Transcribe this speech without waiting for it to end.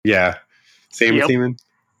Yeah. Salmon semen?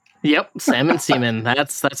 Yep, salmon semen.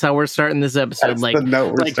 That's how we're starting this episode. That's the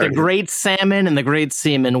note we're starting. The great salmon and the great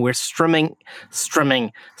semen. We're swimming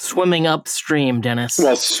upstream, Dennis.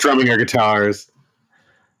 Well, strumming our guitars.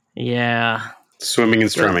 Yeah. Swimming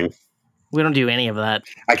and strumming. We don't do any of that.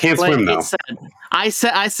 I can't swim though. I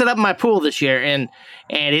set up my pool this year and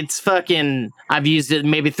it's fucking. I've used it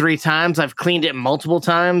maybe 3 times. I've cleaned it multiple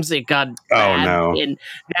times. It got bad. No! And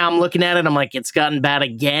now I'm looking at it. I'm like, it's gotten bad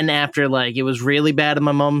again after it was really bad and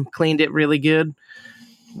my mom cleaned it really good.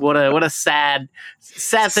 What a sad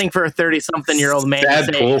thing for a 30-something-year-old man.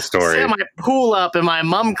 Sad pool story. I set my pool up and my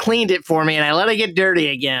mom cleaned it for me and I let it get dirty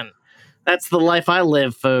again. That's the life I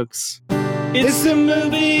live, folks. It's the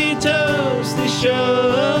Movie Toasty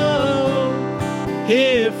Show,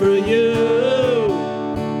 here for you.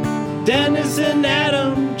 Dennis and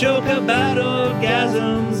Adam joke about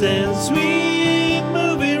orgasms and sweet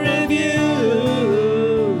movie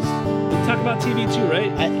reviews. We talk about TV too,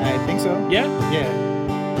 right? I think so. Yeah?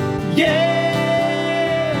 Yeah. Yeah!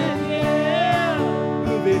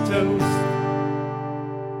 Movie Toast.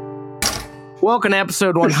 Welcome to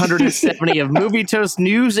episode 170 of Movie Toast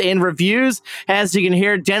News and Reviews. As you can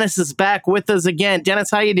hear, Dennis is back with us again.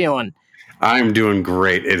 Dennis, how you doing? I'm doing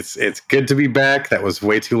great. It's good to be back. That was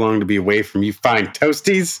way too long to be away from you fine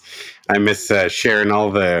toasties. I miss sharing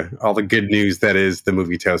all the good news that is the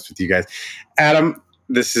Movie Toast with you guys. Adam,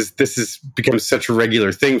 this has become such a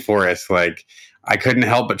regular thing for us. Like, I couldn't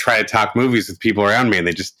help but try to talk movies with people around me, and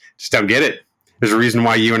they just don't get it. There's a reason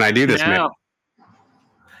why you and I do this, man.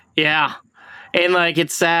 Yeah. And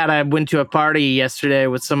it's sad. I went to a party yesterday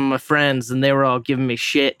with some of my friends, and they were all giving me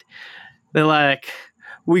shit. They're like,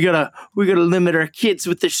 "We gotta limit our kids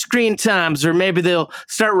with their screen times, or maybe they'll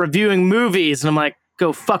start reviewing movies." And I'm like,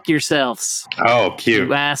 "Go fuck yourselves." Oh, cute,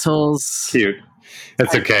 you assholes. Cute.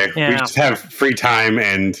 That's okay. Yeah. We just have free time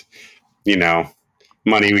and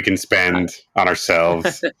money we can spend on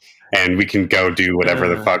ourselves, and we can go do whatever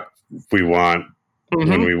the fuck we want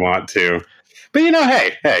when we want to. But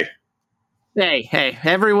Hey,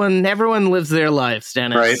 everyone lives their lives,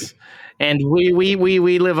 Dennis. Right. And we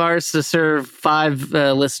live ours to serve 5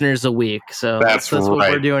 listeners a week. So that's right.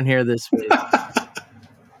 What we're doing here this week.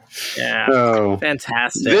 Yeah. Oh,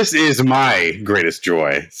 fantastic. This is my greatest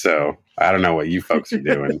joy. So I don't know what you folks are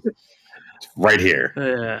doing. Right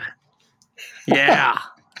here. Yeah.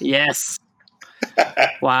 Yes.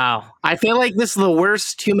 Wow. I feel like this is the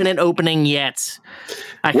worst 2-minute opening yet.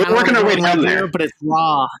 We're working our way down there, but it's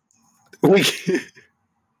raw.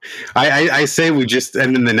 I say we just,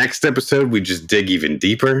 and in the next episode, we just dig even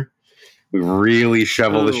deeper. We really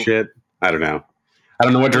shovel the shit. I don't know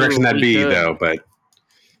what direction that'd be though, but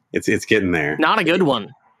it's getting there. Not a good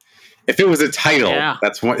one. If it was a title,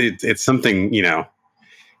 that's what it's something, you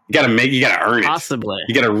gotta earn it. Possibly.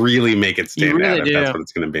 You gotta really make it stand really out if that's what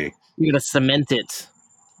it's going to be. You gotta cement it.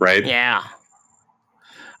 Right? Yeah.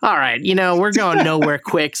 All right, we're going nowhere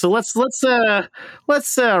quick, so let's roll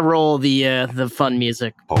the fun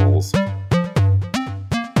music. Polls.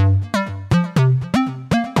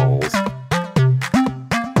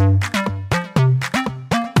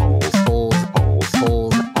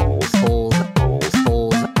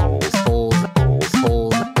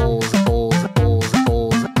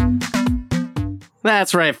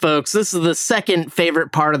 That's right, folks. This is the second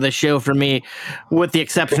favorite part of the show for me, with the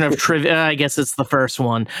exception of trivia. I guess it's the first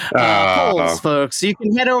one. Polls, folks. You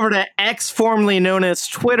can head over to X, formerly known as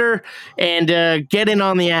Twitter, and get in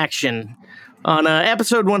on the action. On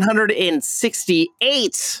episode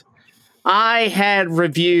 168, I had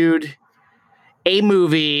reviewed a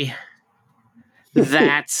movie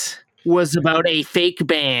that was about a fake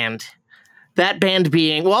band. That band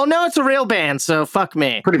being, well, no, it's a real band, so fuck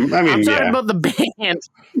me. I'm talking about the band,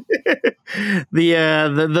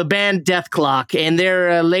 the band Death Clock, and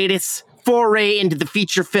their latest foray into the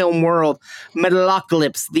feature film world,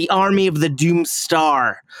 Metalocalypse, the Army of the Doomed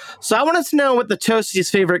Star. So I wanted to know what the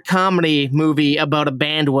Toasty's favorite comedy movie about a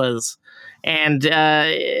band was, and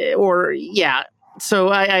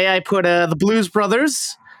so I put the Blues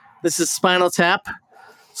Brothers. This is Spinal Tap,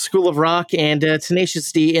 School of Rock, and Tenacious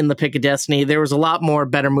D in the Pick of Destiny. There was a lot more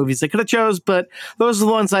better movies I could have chose, but those are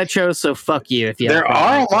the ones I chose, so fuck you. If you there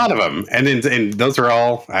are a lot of them, and those are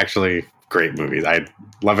all actually great movies. I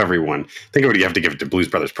love every one. I think you have to give it to Blues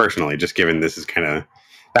Brothers personally, just given this is that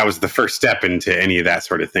was the first step into any of that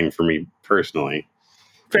sort of thing for me personally.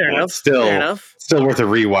 Fair enough. Still worth a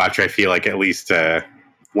rewatch, I feel like, at least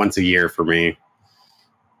once a year for me.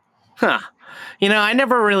 Huh. I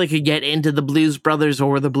never really could get into the Blues Brothers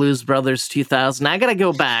or the Blues Brothers 2000. I gotta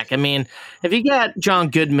go back. I mean, if you got John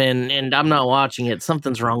Goodman and I'm not watching it,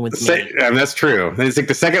 something's wrong with me. That's true. It's like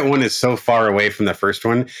the second one is so far away from the first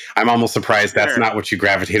one. I'm almost surprised that's not what you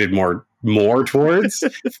gravitated more towards,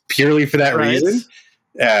 purely for that reason.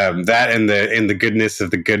 That and the goodness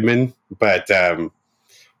of the Goodman, but I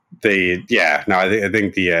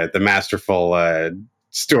think the masterful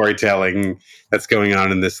storytelling that's going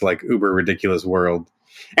on in this like uber ridiculous world,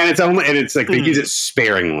 and it's like they use it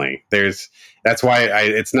sparingly. That's why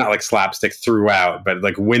it's not like slapstick throughout, but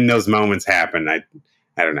like when those moments happen, I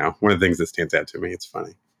don't know. One of the things that stands out to me, it's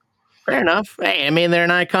funny. Fair enough. Hey, I mean, they're an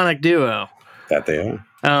iconic duo. That they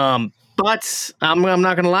are. But I'm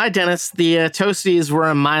not going to lie, Dennis. The Toasties were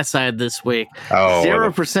on my side this week.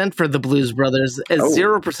 0% for the Blues Brothers,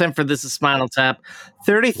 0% for This Is Spinal Tap,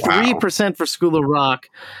 33% for School of Rock,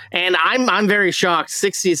 and I'm very shocked.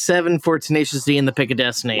 67 for Tenacious D and the Pick of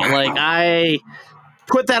Destiny. Wow. Like I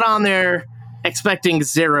put that on there, expecting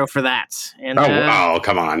 0 for that. And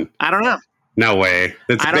come on! I don't know. No way.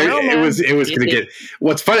 I don't know, man. It was going to get.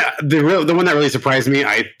 What's funny? The one that really surprised me,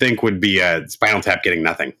 I think, would be Spinal Tap getting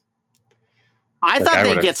nothing. I thought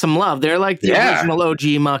they'd get some love. They're like the original OG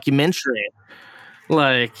mockumentary.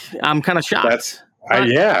 Like, I'm kind of shocked. I don't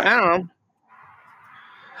know.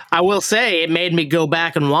 I will say it made me go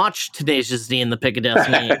back and watch Tenacious D and the Pick of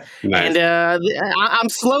Destiny. Nice. And I'm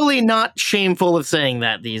slowly not shameful of saying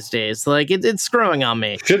that these days. Like, it's growing on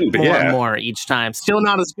me. Shouldn't be, more and more each time. Still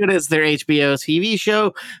not as good as their HBO TV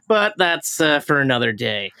show, but that's for another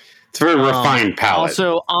day. It's a very refined palette.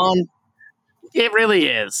 Also on... It really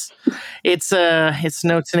is. It's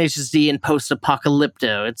no Tenacious D and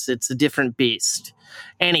Post-Apocalypto. It's a different beast.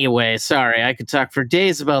 Anyway, sorry, I could talk for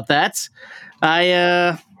days about that.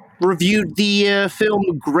 I reviewed the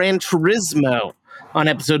film Gran Turismo on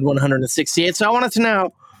episode 168, so I wanted to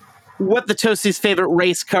know what the Toasty's favorite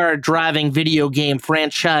race car driving video game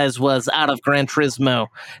franchise was out of Gran Turismo,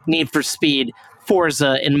 Need for Speed,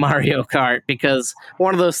 Forza, and Mario Kart, because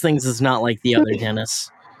one of those things is not like the other, Dennis.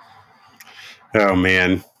 Oh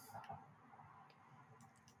man.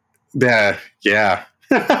 Yeah.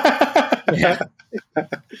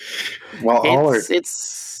 Well,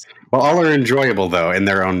 all are enjoyable though in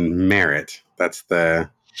their own merit. That's the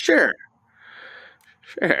sure.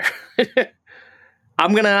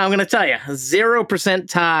 I'm gonna tell you, 0%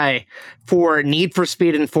 tie for Need for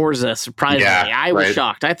Speed and Forza. Surprisingly, I was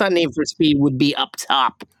shocked. I thought Need for Speed would be up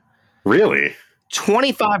top. Really?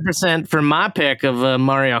 25% for my pick of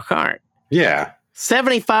Mario Kart. Yeah.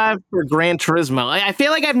 75 for Gran Turismo. I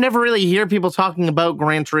feel like I've never really heard people talking about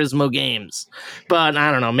Gran Turismo games. But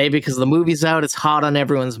I don't know, maybe because the movie's out, it's hot on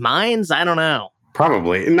everyone's minds. I don't know.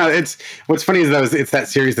 Probably. No, what's funny is though, it's that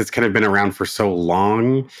series that's kind of been around for so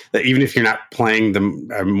long that even if you're not playing the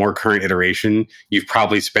more current iteration, you've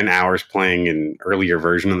probably spent hours playing an earlier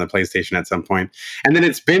version on the PlayStation at some point. And then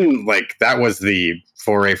it's been like, that was the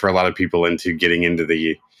foray for a lot of people into getting into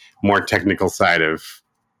the more technical side of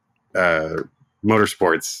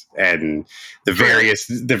motorsports and the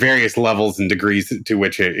various levels and degrees to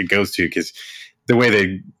which it goes to, because the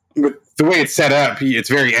way it's set up, it's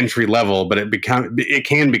very entry level, but it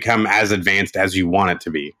can become as advanced as you want it to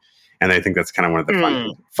be, and I think that's kind of one of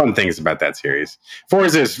the fun things about that series.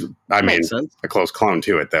 Forza is, a close clone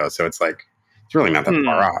to it though, so it's like it's really not that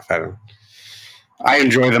far off. I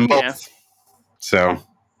enjoy them both. Yeah. So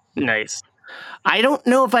nice. I don't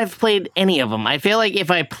know if I've played any of them. I feel like if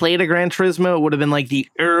I played a Gran Turismo, it would have been like the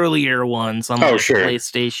earlier ones on the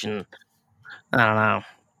PlayStation. I don't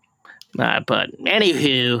know. But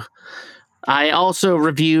anywho, I also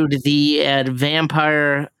reviewed the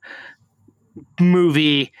vampire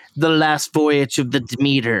movie, The Last Voyage of the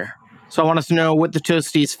Demeter. So I wanted to know what the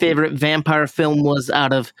Toasty's favorite vampire film was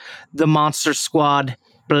out of The Monster Squad,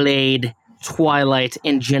 Blade, Twilight,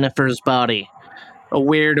 and Jennifer's Body. A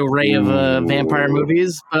weird array of vampire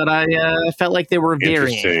movies, but I felt like they were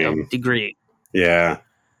varying of degree. Yeah.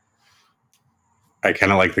 I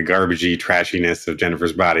kind of like the garbagey trashiness of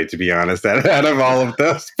Jennifer's Body, to be honest, out of all of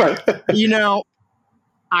those. But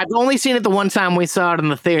I've only seen it the one time we saw it in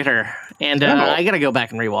the theater, and I got to go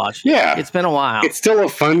back and rewatch. Yeah. It's been a while. It's still a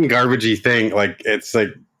fun, garbagey thing. Like, it's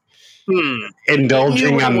like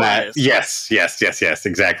indulging on that. Yes,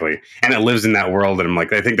 exactly. And it lives in that world, and I'm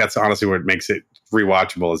like, I think that's honestly what makes it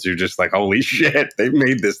rewatchable, is you're just like, holy shit, they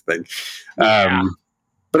made this thing.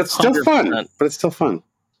 But it's still 100%. fun.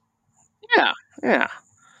 Yeah.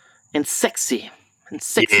 And sexy and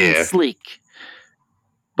sleek.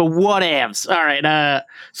 But whatevs. All right.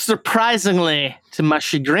 Surprisingly, to my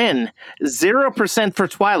chagrin, 0% for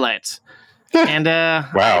Twilight. And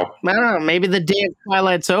Wow. I don't know, maybe the day of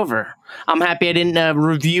Twilight's over. I'm happy I didn't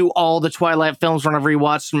review all the Twilight films when I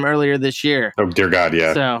rewatched them earlier this year. Oh, dear God,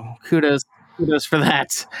 yeah. So kudos for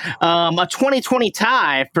that. A 2020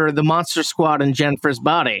 tie for the Monster Squad and Jennifer's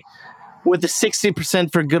Body, with a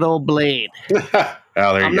 60% for good old Blade. Oh,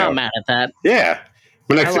 there you I'm go. not mad at that. Yeah.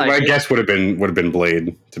 My it. guess would have been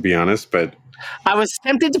Blade, to be honest, but I was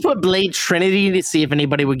tempted to put Blade Trinity to see if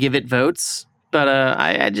anybody would give it votes, but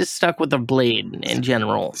I just stuck with the Blade in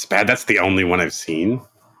general. it's bad. That's the only one I've seen.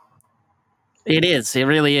 It is. It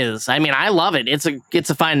really is. I mean, I love it. It's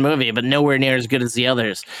a fine movie, but nowhere near as good as the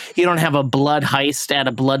others. You don't have a blood heist at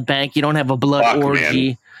a blood bank. You don't have a blood orgy.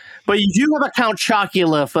 Man. But you do have a Count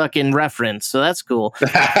Chocula fucking reference, so that's cool.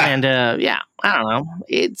 And yeah, I don't know.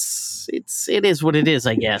 It is what it is,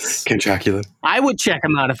 I guess. Count Chocula. I would check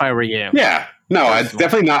them out if I were you. Yeah. No, it's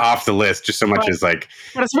definitely not off the list, just so much as like...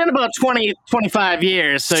 But it's been about 20, 25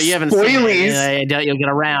 years, so you haven't seen it. I doubt you'll get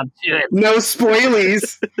around to it. No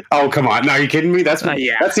spoilies. Oh, come on. No, are you kidding me? That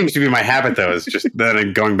seems to be my habit, though, is just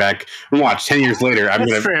then going back and watch 10 years later. I'm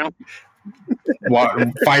going to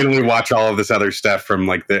finally watch all of this other stuff from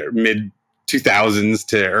like the mid 2000s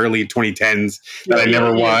to early 2010s that I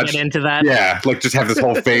never watched. Get into that. Yeah, like just have this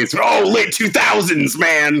whole phase. Oh, late 2000s,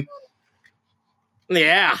 man.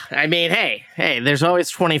 Yeah, I mean, hey, there's always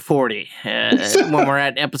 2040 when we're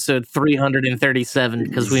at episode 337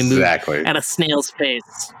 because we moved at a snail's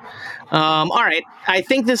pace. All right, I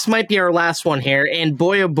think this might be our last one here, and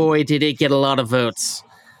boy, oh boy, did it get a lot of votes.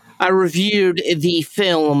 I reviewed the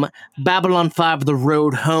film Babylon 5: The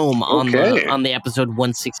Road Home on the episode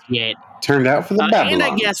 168. Turned out for the Babylon. And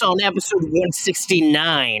I guess on episode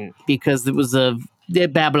 169 because it was a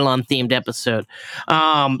Babylon-themed episode.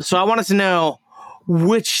 So I wanted to know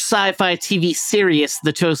which sci-fi TV series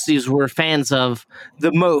the Toasties were fans of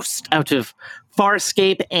the most out of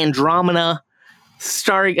Farscape, Andromeda,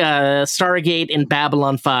 Stargate, and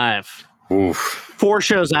Babylon 5. Oof. 4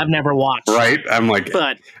 shows I've never watched. Right? I'm like...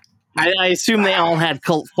 But I assume they all had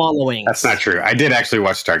cult followings. That's not true. I did actually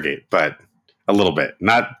watch Stargate, but a little bit.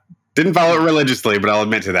 Didn't follow it religiously, but I'll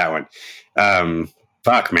admit to that one.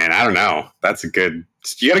 Fuck, man. I don't know. That's a good...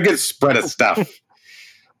 You got a good spread of stuff.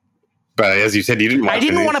 But as you said, you didn't watch it. I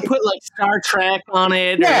didn't want to put like Star Trek on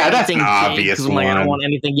it. Yeah, that's an obvious one. Like, I don't want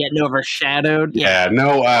anything getting overshadowed. Yeah,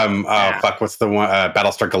 no. Fuck. What's the one?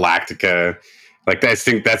 Battlestar Galactica. Like, I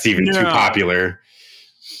think that's even too popular.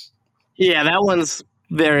 Yeah, that one's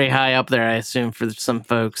very high up there, I assume, for some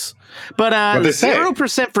folks. But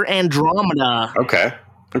 0% for Andromeda. Okay.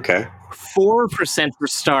 4% for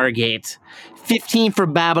Stargate. 15% for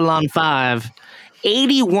Babylon 5.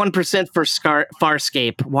 81% for Farscape.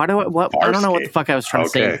 Farscape. I don't know what the fuck I was trying to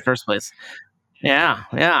say in the first place. Yeah.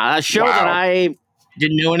 A show that I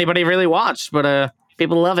didn't know anybody really watched, but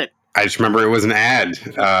people love it. I just remember it was an ad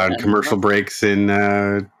on commercial breaks in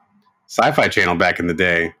Sci-Fi Channel back in the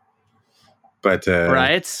day. But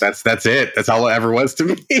right. That's it. That's all it ever was to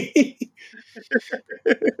me.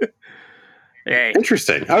 Hey,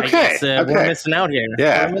 interesting. Okay. We're missing out here.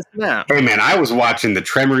 Yeah. We're missing out. Hey, man, I was watching the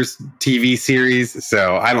Tremors TV series,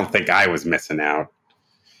 so I don't think I was missing out.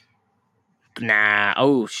 Nah.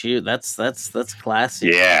 Oh, shoot. That's classy.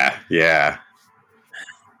 Yeah.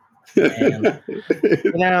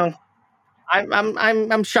 Man.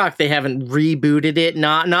 I'm shocked they haven't rebooted it.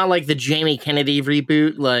 Not like the Jamie Kennedy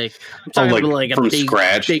reboot. Like I'm talking about like from a big,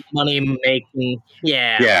 scratch, big money making.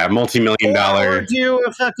 Yeah, multi-million-dollar. Or do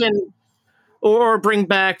a fucking. Or bring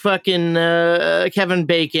back fucking Kevin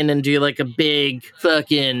Bacon and do like a big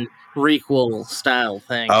fucking requel style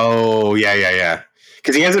thing. Oh, yeah.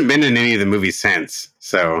 Because he hasn't been in any of the movies since,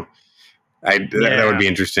 so that would be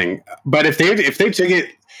interesting. But if they took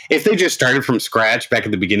it, if they just started from scratch back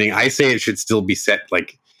at the beginning, I say it should still be set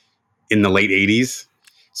like in the late 80s.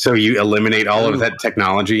 So you eliminate all of that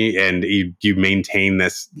technology and you maintain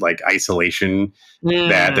this like isolation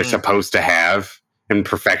that they're supposed to have and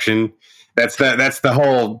perfection. That's the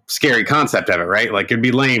whole scary concept of it, right? Like it'd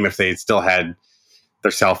be lame if they still had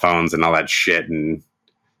their cell phones and all that shit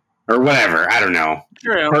or whatever. I don't know.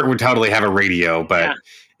 True. Kurt would totally have a radio, but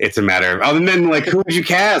it's a matter of and then like who would you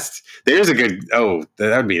cast? There's a good that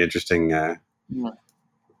would be an interesting fan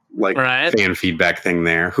feedback thing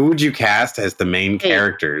there. Who would you cast as the main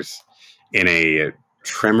characters in a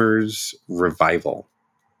Tremors revival?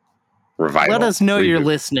 Let us know you're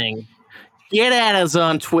listening. Get at us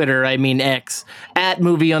on Twitter, X,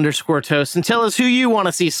 @movie_toast, and tell us who you want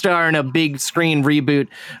to see star in a big screen reboot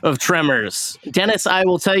of Tremors. Dennis, I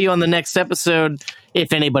will tell you on the next episode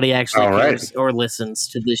if anybody actually cares or listens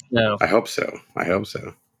to this show. I hope so.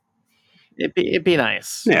 It'd be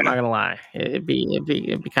nice. Yeah. I'm not gonna lie. It'd be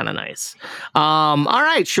kind of nice. All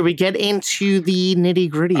right, should we get into the nitty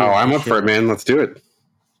gritty? Oh, I'm up for it, man. Let's do it.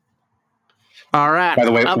 All right. By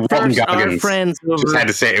the way, up Walton first, our Goggins. friends over. Just had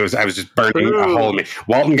to say I was just burning a hole in me.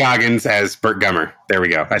 Walton Goggins as Burt Gummer. There we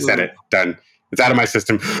go. I said it. Done. It's out of my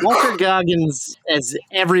system. Walter Goggins as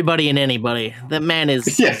everybody and anybody. That man is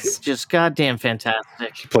just goddamn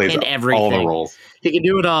fantastic. He plays in everything. all the roles. He can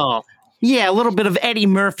do it all. Yeah, a little bit of Eddie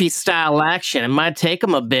Murphy style action. It might take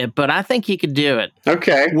him a bit, but I think he could do it.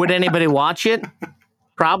 Okay. Would anybody watch it?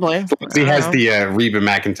 Probably. If he has the Reba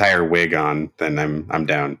McEntire wig on, then I'm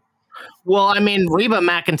down. Well, I mean, Reba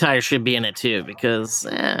McEntire should be in it too, because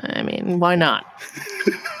I mean, why not?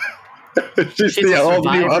 She's the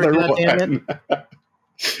only other one.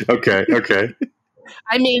 Okay.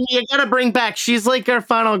 I mean, you gotta bring back. She's like our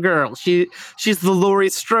final girl. She's the Laurie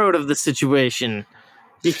Strode of the situation.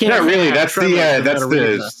 You can't. Not really. That's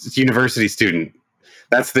the university student.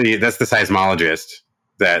 That's the seismologist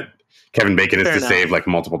that Kevin Bacon is to save like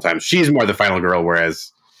multiple times. She's more the final girl,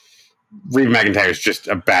 whereas Reba McEntire is just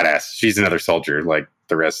a badass. She's another soldier, like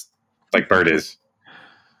the rest, like Burt is.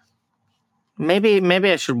 Maybe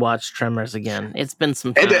I should watch Tremors again. It's been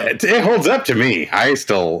some time. It holds up to me. I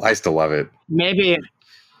still love it. Maybe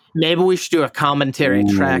we should do a commentary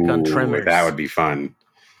track on Tremors. That would be fun.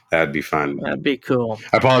 That'd be cool.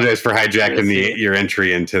 I apologize for hijacking your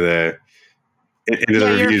entry into the you're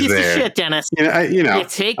reviews a piece there. Of shit, Dennis. You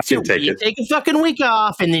take a fucking week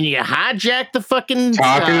off and then you hijack the fucking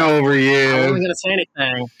talking over you.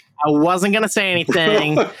 I wasn't gonna say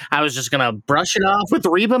anything. I was just gonna brush it off with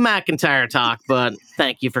Reba McEntire talk. But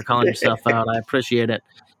thank you for calling yourself out. I appreciate it.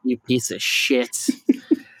 You piece of shit.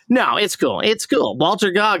 No, it's cool. It's cool.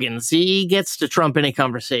 Walter Goggins, he gets to trump any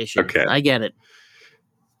conversation. Okay, I get it.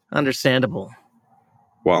 Understandable.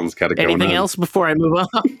 Walton's got to go. Anything else before I move on?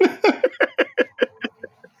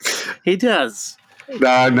 He does. No,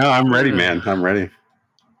 I'm ready, man. I'm ready.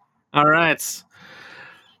 All right.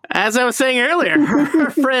 As I was saying earlier, our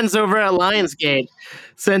friends over at Lionsgate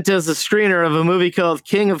sent us a screener of a movie called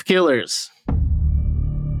King of Killers.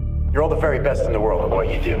 You're all the very best in the world at what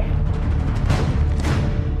you do.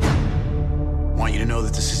 I want you to know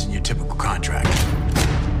that this isn't your typical contract.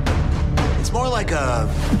 It's more like a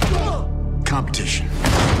competition.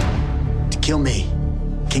 To kill me,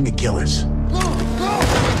 King of Killers.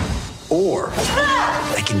 Or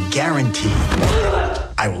I can guarantee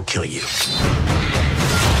I will kill you.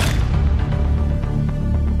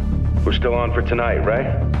 We're still on for tonight, right?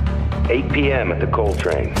 8 p.m. at the Coal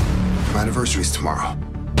Train. My anniversary's tomorrow.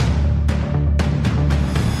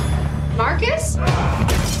 Marcus?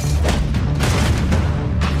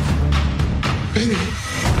 Baby.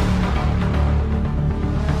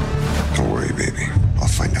 Don't worry, baby. I'll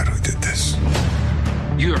find out who did this.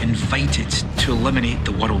 You're invited to eliminate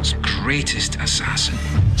the world's greatest assassin.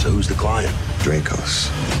 So who's the client? Dracos.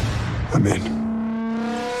 I'm in.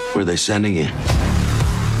 Where are they sending you?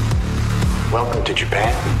 Welcome to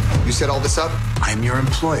Japan. You set all this up? I'm your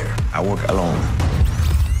employer. I work alone.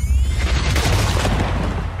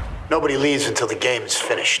 Nobody leaves until the game is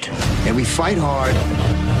finished. And we fight hard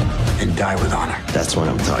and die with honor. That's what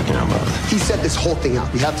I'm talking about. He set this whole thing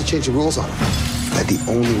up. We have to change the rules on him. That the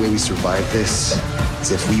only way we survive this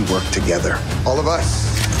is if we work together. All of us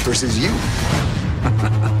versus you.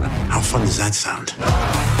 How fun does that sound?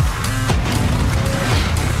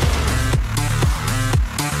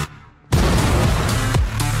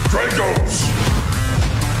 Dracos!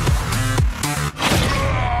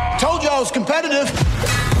 Told you I was competitive.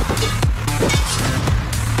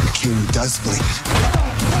 The king does bleed.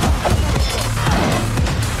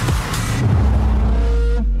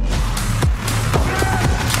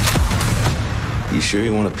 You sure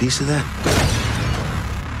you want a piece of that?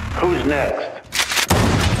 Who's next?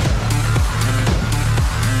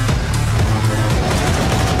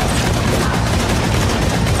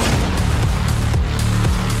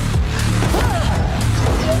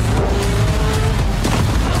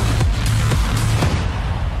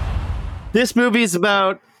 This movie is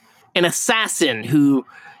about an assassin who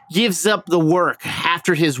gives up the work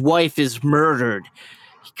after his wife is murdered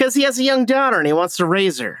because he has a young daughter and he wants to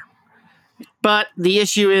raise her. But the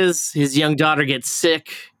issue is his young daughter gets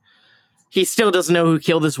sick. He still doesn't know who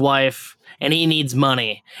killed his wife, and he needs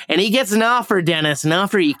money. And he gets an offer, Dennis, an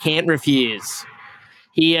offer he can't refuse.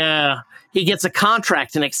 He gets a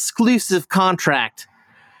contract, an exclusive contract,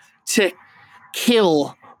 to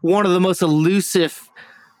kill one of the most elusive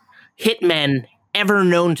hitmen ever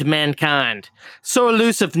known to mankind. So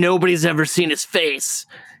elusive, nobody's ever seen his face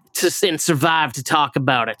and survived to talk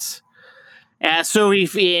about it. So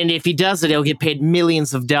if he does it, he'll get paid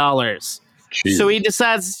millions of dollars. Jeez. So he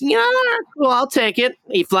decides, well, I'll take it.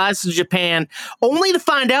 He flies to Japan, only to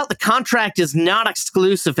find out the contract is not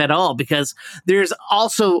exclusive at all, because there's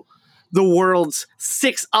also the world's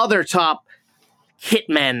 6 other top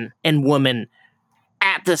hitmen and women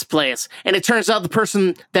at this place. And it turns out the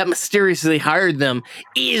person that mysteriously hired them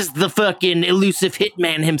is the fucking elusive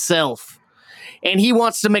hitman himself. And he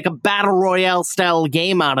wants to make a battle royale style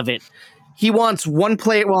game out of it. He wants one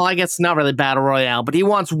player, well, I guess not really battle royale, but he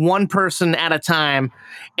wants one person at a time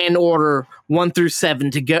in order 1 through 7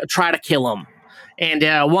 to go try to kill him.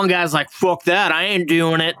 And one guy's like, fuck that, I ain't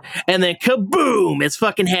doing it. And then kaboom, his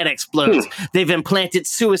fucking head explodes. They've implanted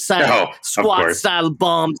suicide squad-style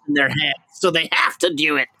bombs in their head, so they have to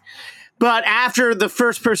do it. But after the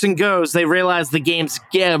first person goes, they realize the game's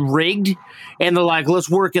rigged, and they're like, let's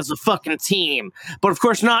work as a fucking team. But of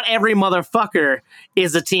course, not every motherfucker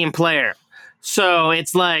is a team player. So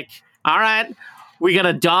it's like, all right, we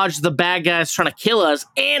gotta dodge the bad guys trying to kill us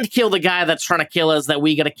and kill the guy that's trying to kill us that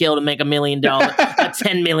we gotta kill to make $1 million,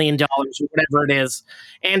 $10 million, whatever it is.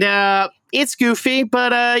 And it's goofy,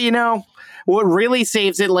 but what really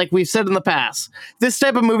saves it, like we've said in the past, this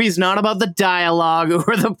type of movie is not about the dialogue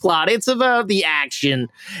or the plot. It's about the action,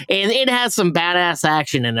 and it has some badass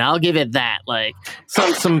action in it. I'll give it that. Like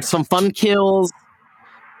some fun kills.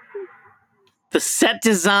 The set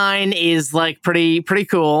design is like pretty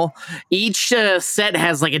cool. Each set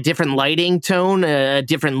has like a different lighting tone, a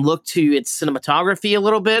different look to its cinematography a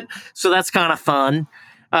little bit. So that's kind of fun.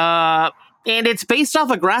 And it's based off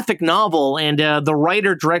a graphic novel, and the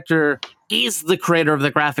writer-director is the creator of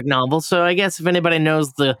the graphic novel. So I guess if anybody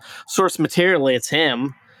knows the source material, it's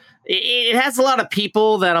him. It has a lot of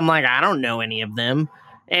people that I'm like, I don't know any of them.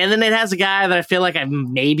 And then it has a guy that I feel like I've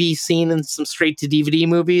maybe seen in some straight-to-DVD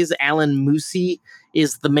movies. Alan Moosey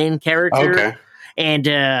is the main character. Okay. And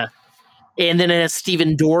then it has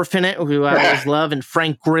Stephen Dorff in it, who I always love, and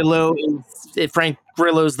Frank Grillo. Frank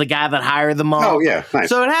Grillo's the guy that hired them all. Oh, yeah, nice.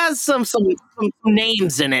 So it has some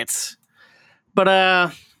names in it. But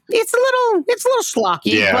it's a little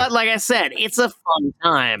schlocky. But like I said, it's a fun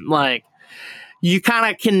time. Like, you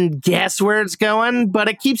kind of can guess where it's going, but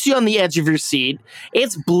it keeps you on the edge of your seat.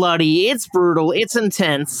 It's bloody, it's brutal, it's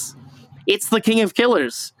intense. It's the King of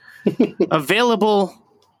Killers. Available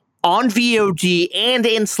on VOD and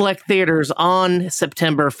in select theaters on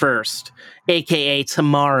September 1st, aka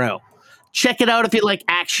tomorrow. Check it out if you like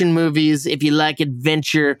action movies, if you like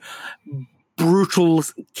adventure, brutal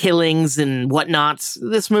killings and whatnot.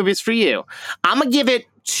 This movie's for you. I'm going to give it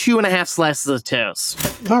 2.5 slices of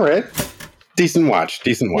toast. All right. Decent watch.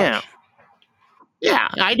 Yeah,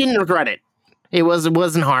 I didn't regret it. It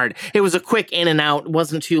wasn't hard. It was a quick in and out. It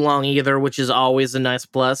wasn't too long either, which is always a nice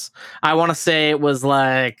plus. I want to say it was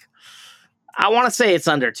like, it's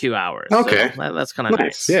under 2 hours. Okay. So that's kind of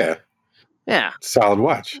nice. Yeah. Solid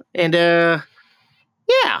watch. And I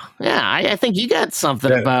think you got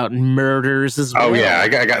something about murders as well. Oh yeah, I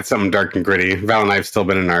got something dark and gritty. Val and I have still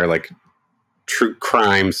been in our like true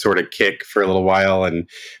crime sort of kick for a little while, and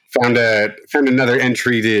found another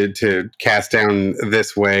entry to cast down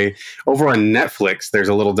this way. Over on Netflix, there's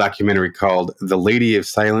a little documentary called The Lady of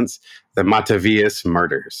Silence, The Mataviejitas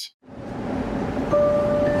Murders.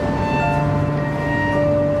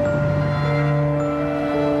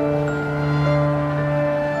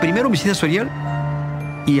 Primer homicidio serial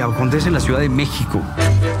y acontece en la Ciudad de México.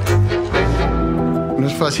 No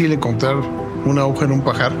es fácil encontrar una aguja en un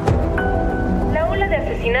pajar.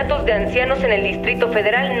 Asesinatos de ancianos en el Distrito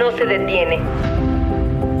Federal no se detiene.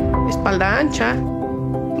 Espalda ancha,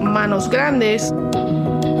 manos grandes.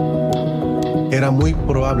 Era muy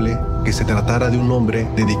probable que se tratara de un hombre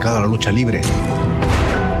dedicado a la lucha libre.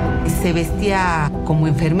 Se vestía como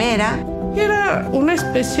enfermera. Era una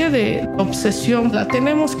especie de obsesión. La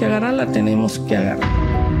tenemos que agarrar.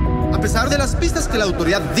 A pesar de las pistas que la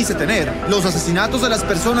autoridad dice tener, los asesinatos de las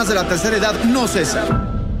personas de la tercera edad no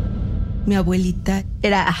cesan. Mi abuelita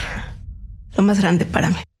era lo más grande para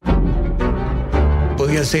mí.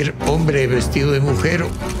 Podía ser hombre vestido de mujer.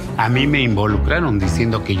 A mí me involucraron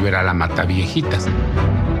diciendo que yo era la Mataviejitas.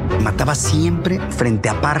 Mataba siempre frente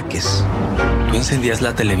a parques. Tú encendías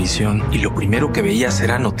la televisión y lo primero que veías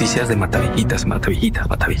eran noticias de Mataviejitas.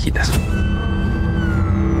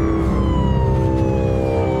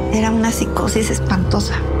 Era una psicosis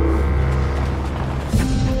espantosa.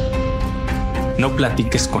 No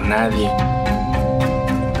platiques con nadie.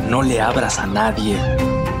 No le abras a nadie.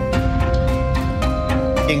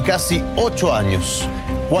 En casi 8 años,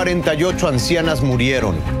 48 ancianas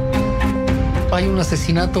murieron. Hay un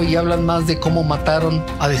asesinato y hablan más de cómo mataron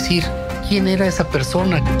a decir quién era esa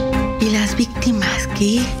persona. ¿Y las víctimas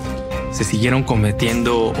qué? se siguieron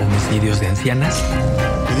cometiendo homicidios de ancianas.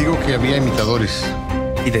 Te digo que había imitadores.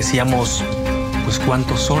 Y decíamos, pues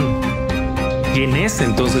 ¿cuántos son? ¿Quién es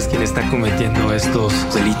entonces quien está cometiendo estos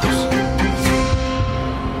delitos?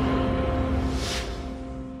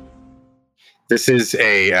 This is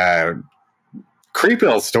a creepy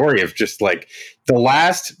little story of just like the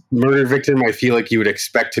last murder victim I feel like you would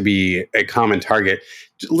expect to be a common target.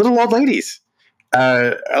 Little old ladies.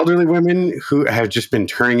 Elderly women who have just been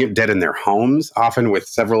turning it dead in their homes, often with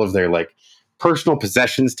several of their like personal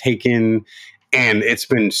possessions taken, and it's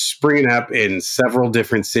been springing up in several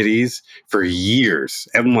different cities for years.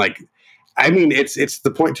 And like, I mean, it's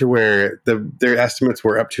the point to where their estimates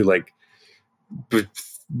were up to like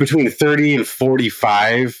between 30 and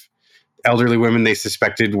 45 elderly women they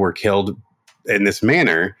suspected were killed in this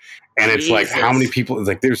manner. And it's like, how many people,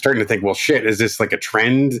 like, they're starting to think, well, shit, is this like a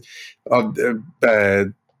trend? At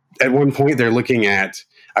one point, they're looking at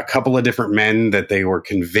a couple of different men that they were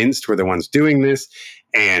convinced were the ones doing this.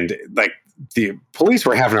 And like, the police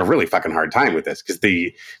were having a really fucking hard time with this because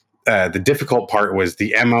the difficult part was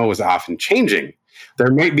the MO was often changing. There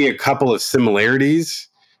might be a couple of similarities.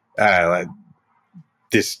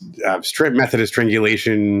 This method of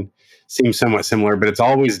strangulation seems somewhat similar, but it's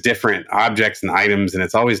always different objects and items, and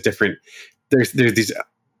it's always different. There's these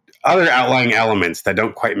other outlying elements that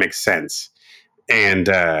don't quite make sense, and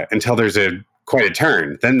until there's quite a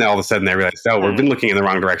turn, then all of a sudden they realize, oh, we've been looking in the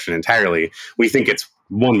wrong direction entirely. We think it's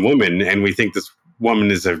one woman, and we think this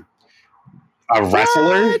woman is a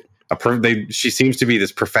wrestler. She seems to be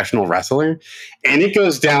this professional wrestler, and it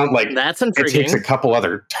goes down like that's intriguing. It takes a couple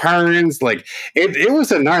other turns. Like it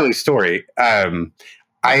was a gnarly story.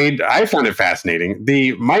 I found it fascinating.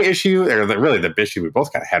 My issue, or really the issue we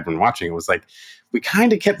both kind of had when watching it, was like we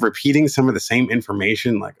kind of kept repeating some of the same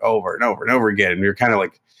information like over and over and over again, and we were kind of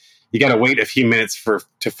like, you got to wait a few minutes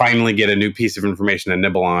to finally get a new piece of information to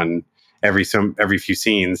nibble on every few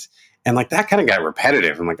scenes, and like that kind of got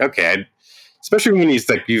repetitive. I'm like, okay, especially when he's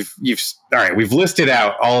like, you've all right, we've listed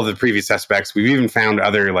out all of the previous suspects, we've even found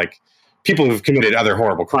other like people who've committed other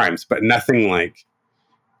horrible crimes, but nothing like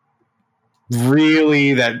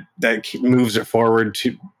really that moves it forward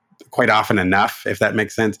to quite often enough, if that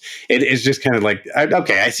makes sense. It is just kind of like,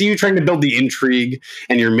 okay, I see you trying to build the intrigue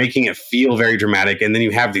and you're making it feel very dramatic, and then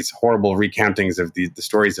you have these horrible recountings of the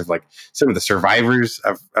stories of like some of the survivors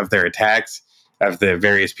of their attacks, of the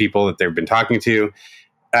various people that they've been talking to.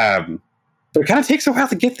 But it kind of takes a while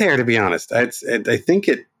to get there, to be honest. I think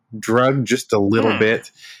it drugged just a little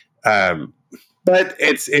bit. But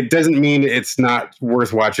it doesn't mean it's not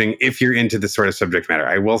worth watching if you're into this sort of subject matter.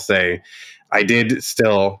 I will say I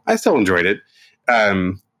still enjoyed it.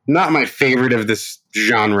 Not my favorite of this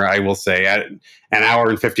genre, I will say. At an hour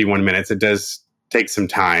and 51 minutes, it does take some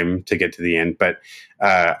time to get to the end. But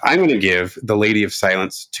I'm going to give The Lady of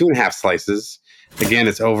Silence 2.5 slices. Again,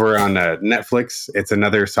 it's over on Netflix. It's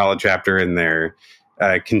another solid chapter in their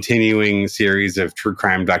continuing series of true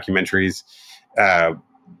crime documentaries.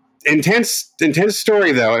 Intense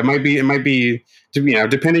story, though. It might be,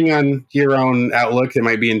 depending on your own outlook, it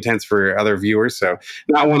might be intense for other viewers. So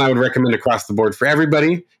not one I would recommend across the board for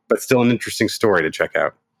everybody, but still an interesting story to check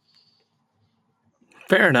out.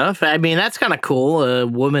 Fair enough. I mean, that's kind of cool. A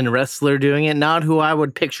woman wrestler doing it, not who I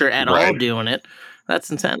would picture at all doing it.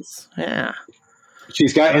 That's intense. Yeah.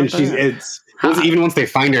 She's got, and even once they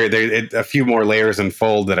find her, a few more layers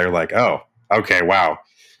unfold that are like, oh, okay, wow.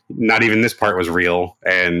 Not even this part was real,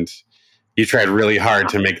 and you tried really hard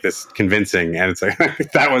to make this convincing, and it's like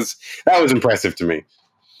that was impressive to me.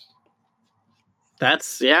 I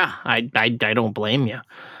don't blame you.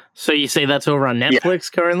 So you say that's over on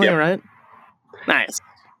Netflix currently, right? Nice,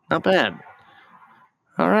 not bad.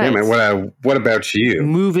 All right, yeah, man. What about you?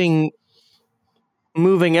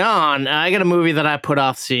 Moving on, I got a movie that I put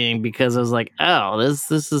off seeing because I was like, oh, this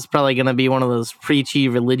is probably going to be one of those preachy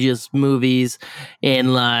religious movies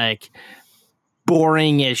and like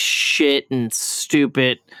boring as shit and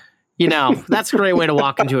stupid. That's a great way to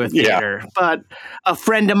walk into a theater. Yeah. But a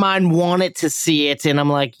friend of mine wanted to see it, and I'm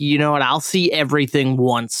like, you know what? I'll see everything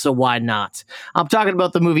once, so why not? I'm talking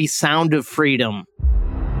about the movie Sound of Freedom.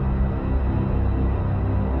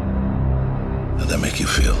 How'd that make you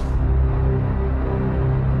feel?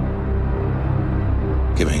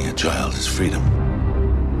 Giving a child his freedom.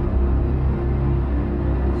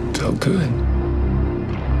 Felt good.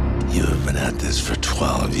 You have been at this for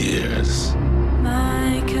 12 years.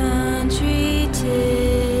 My country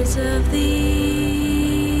 'tis of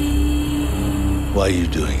thee. Why are you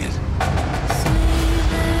doing it?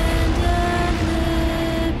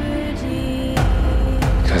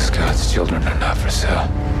 Because God's children are not for sale.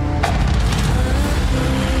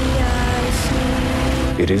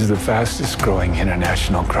 It is the fastest growing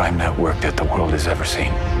international crime network that the world has ever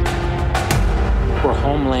seen. We're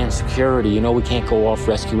Homeland Security. You know we can't go off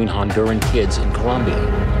rescuing Honduran kids in Colombia.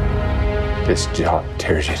 This job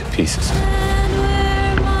tears you to pieces.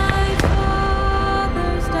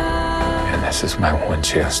 And this is my one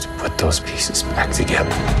chance to put those pieces back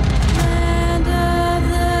together.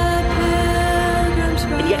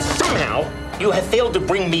 And yet somehow you have failed to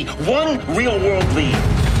bring me one real-world lead.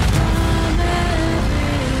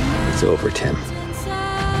 It's over, Tim.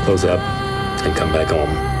 Close up and come back home.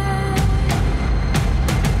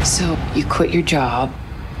 So you quit your job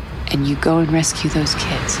and you go and rescue those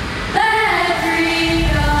kids.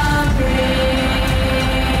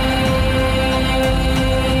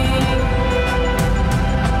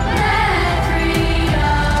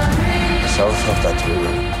 South of that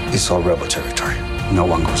river is all rebel territory. No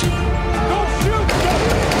one goes in.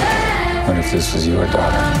 What if this was your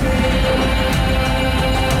daughter?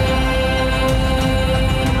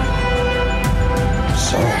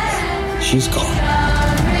 So, she's gone.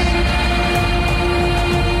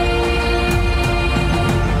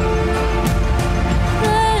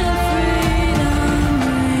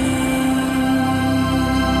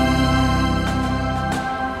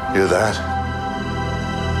 Hear that?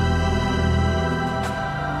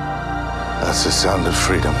 That's the sound of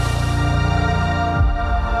freedom.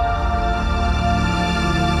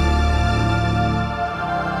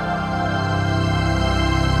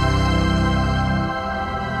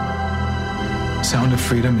 Sound of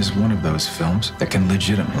Freedom is one of those films that can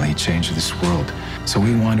legitimately change this world. So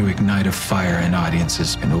we want to ignite a fire in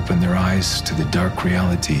audiences and open their eyes to the dark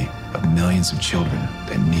reality of millions of children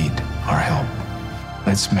that need our help.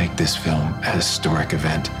 Let's make this film a historic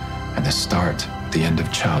event and the start, the end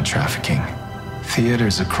of child trafficking.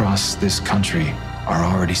 Theaters across this country are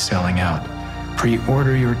already selling out.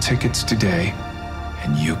 Pre-order your tickets today,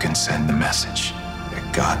 and you can send the message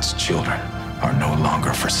that God's children are no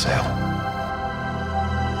longer for sale.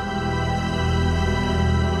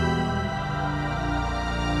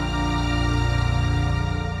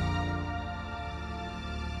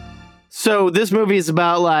 So this movie is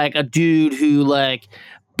about like a dude who like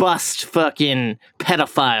bust fucking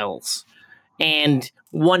pedophiles, and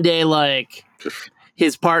one day like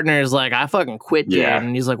his partner is like, I fucking quit, dude. Yeah.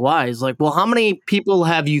 And he's like, why? He's like, well, how many people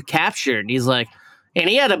have you captured? He's like, and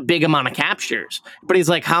he had a big amount of captures, but he's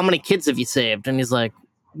like, how many kids have you saved? And he's like,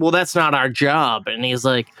 well, that's not our job. And he's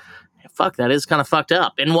like, fuck, that is kind of fucked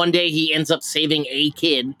up. And one day he ends up saving a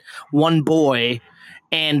kid, one boy.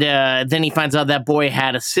 And then he finds out that boy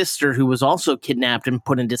had a sister who was also kidnapped and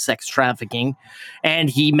put into sex trafficking. And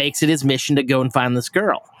he makes it his mission to go and find this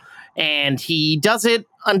girl. And he does it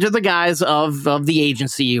under the guise of the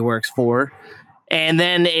agency he works for. And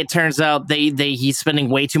then it turns out he's spending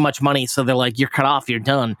way too much money. So they're like, you're cut off, you're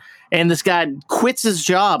done. And this guy quits his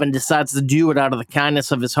job and decides to do it out of the kindness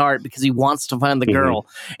of his heart because he wants to find the girl.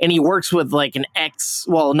 And he works with like an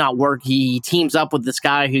he teams up with this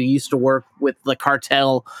guy who used to work with the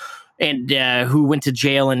cartel and who went to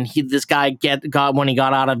jail. And this guy when he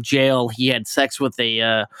got out of jail, he had sex with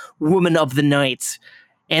a woman of the night.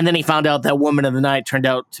 And then he found out that woman of the night turned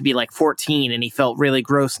out to be like 14, and he felt really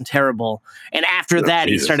gross and terrible. And after that,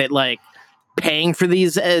 Jesus. He started like paying for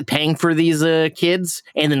these kids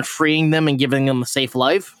and then freeing them and giving them a safe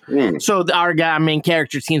life. So our main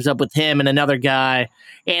character teams up with him and another guy,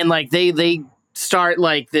 and like they start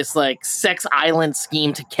like this like sex island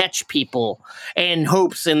scheme to catch people and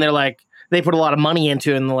hopes, and they're like they put a lot of money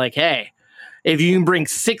into it, and they're like, hey, if you can bring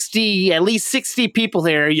at least 60 people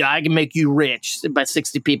here, I can make you rich. By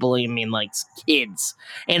 60 people, I mean like kids.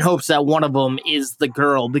 In hopes that one of them is the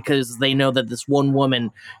girl, because they know that this one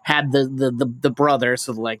woman had the brother,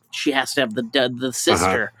 so like she has to have the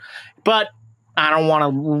sister. But I don't want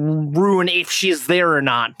to ruin if she's there or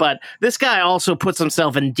not, but this guy also puts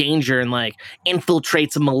himself in danger and like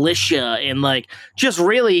infiltrates a militia and like just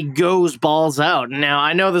really goes balls out. Now,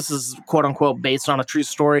 I know this is quote unquote based on a true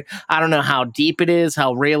story. I don't know how deep it is,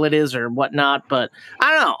 how real it is or whatnot, but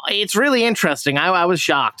I don't know. It's really interesting. I was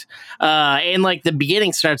shocked. And like the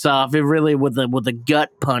beginning starts off it really with a gut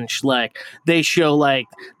punch. Like they show like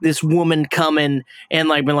this woman coming and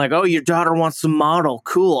like been like, oh, your daughter wants to model.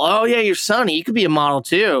 Cool. Oh yeah, your son, he could be a model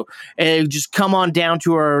too, and just come on down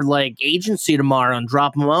to our like agency tomorrow and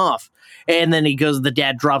drop him off. And then the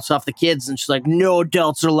dad drops off the kids, and she's like, no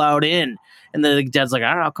adults are allowed in. And then the dad's like,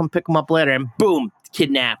 all right, I'll come pick them up later. And boom,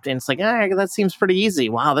 kidnapped. And it's like, all right, that seems pretty easy.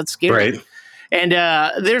 Wow, that's scary. Right. And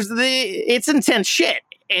it's intense shit.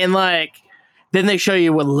 And like then they show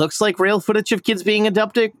you what looks like real footage of kids being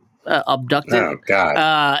abducted, abducted. Oh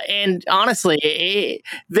God! And honestly,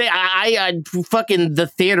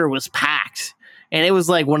 the theater was packed. And it was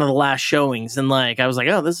like one of the last showings, and like I was like,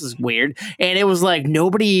 "Oh, this is weird." And it was like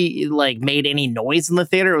nobody like made any noise in the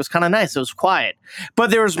theater. It was kind of nice. It was quiet,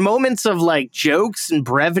 but there was moments of like jokes and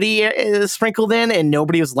brevity sprinkled in, and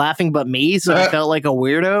nobody was laughing but me. So I felt like a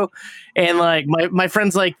weirdo. And like my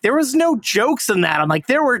friend's like, "There was no jokes in that." I'm like,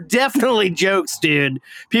 "There were definitely jokes, dude.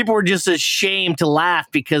 People were just ashamed to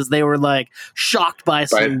laugh because they were like shocked by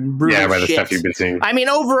some brutal by the shit. stuff you've been seeing." I mean,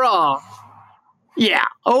 overall,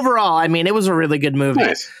 I mean, it was a really good movie.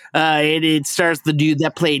 Nice. It stars the dude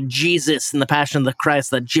that played Jesus in The Passion of the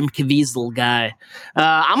Christ, that Jim Caviezel guy.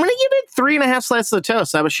 I'm going to give it 3.5 slices of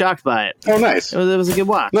toast. I was shocked by it. Oh, nice. It was a good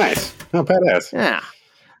watch. Nice. Oh, badass. Yeah.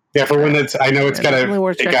 Yeah, for one that's, I know it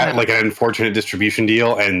got like an unfortunate distribution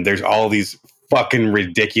deal, and there's all these fucking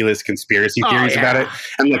ridiculous conspiracy theories about it.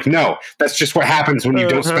 I'm like, no, that's just what happens when you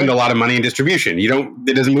don't spend a lot of money in distribution.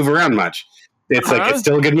 It doesn't move around much. It's like, it's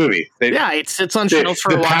still a good movie. It sits on shelves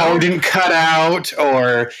for a while. The power didn't cut out,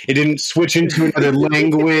 or it didn't switch into another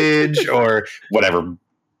language, or whatever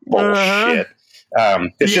bullshit.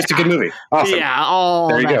 It's just a good movie. Awesome. Yeah.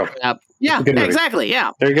 There you go. Yeah, exactly.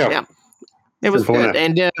 Yeah. There you go. Yeah. It was good.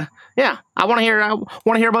 And I want to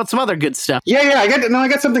hear about some other good stuff. Yeah. I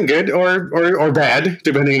got something good or bad,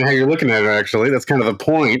 depending on how you're looking at it. Actually, that's kind of the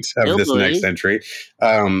point of this next entry.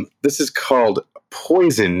 This is called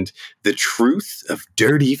Poisoned: The Truth of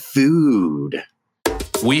Dirty Food.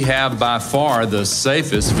 We have by far the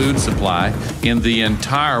safest food supply in the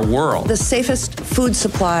entire world. The safest food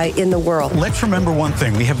supply in the world. Let's remember one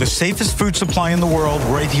thing. We have the safest food supply in the world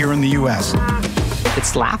right here in the U.S.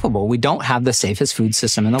 It's laughable. We don't have the safest food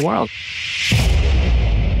system in the world.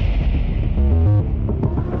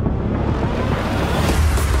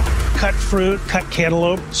 Cut fruit, cut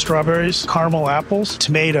cantaloupe, strawberries, caramel apples,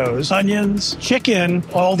 tomatoes, onions, chicken.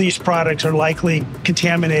 All these products are likely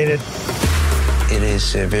contaminated. It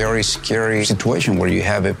is a very scary situation where you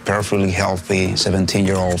have a perfectly healthy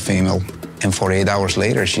 17-year-old female, and 48 hours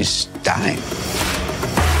later, she's dying.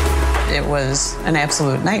 It was an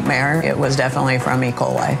absolute nightmare. It was definitely from E.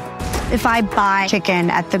 coli. If I buy chicken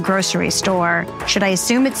at the grocery store, should I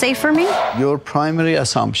assume it's safe for me? Your primary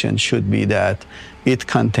assumption should be that it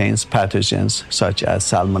contains pathogens such as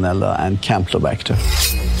Salmonella and Campylobacter.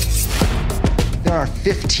 There are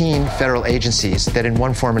 15 federal agencies that in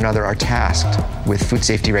one form or another are tasked with food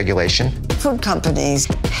safety regulation. Food companies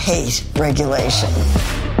hate regulation.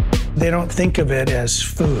 They don't think of it as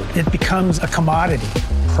food. It becomes a commodity.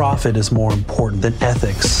 Profit is more important than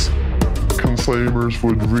ethics. Consumers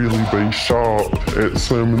would really be shocked at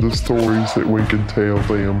some of the stories that we could tell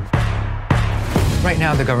them. Right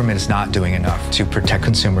now, the government is not doing enough to protect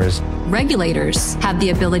consumers. Regulators have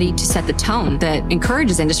the ability to set the tone that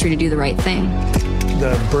encourages industry to do the right thing.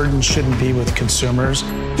 The burden shouldn't be with consumers.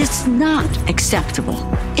 It's not acceptable.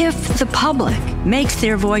 If the public makes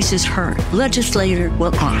their voices heard, legislator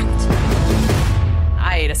will act.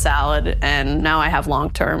 I ate a salad, and now I have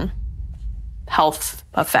long-term health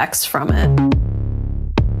effects from it.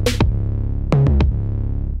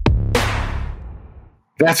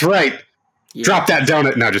 That's right. Yeah. Drop that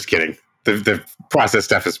donut. No, just kidding. The processed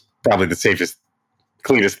stuff is probably the safest,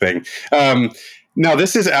 cleanest thing. No,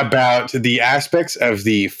 this is about the aspects of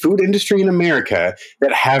the food industry in America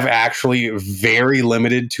that have actually very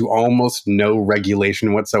limited to almost no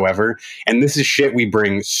regulation whatsoever. And this is shit we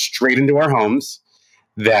bring straight into our homes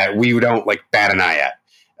that we don't like bat an eye at.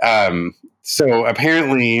 So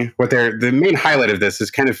apparently the main highlight of this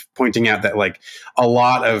is kind of pointing out that like a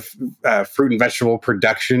lot of fruit and vegetable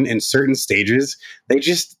production in certain stages,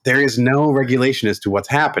 there is no regulation as to what's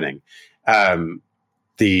happening.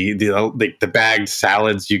 The bagged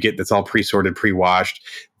salads you get that's all pre-sorted, pre-washed,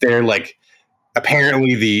 they're like,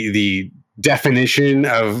 apparently the definition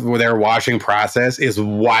of their washing process is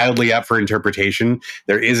wildly up for interpretation.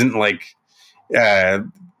 There isn't like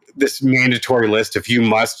this mandatory list if you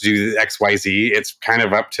must do XYZ. It's kind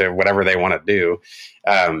of up to whatever they want to do.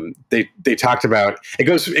 They talked about it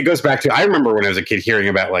goes back to, I remember when I was a kid hearing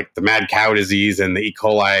about like the mad cow disease and the E.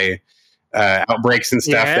 coli outbreaks and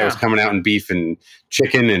stuff that was coming out in beef and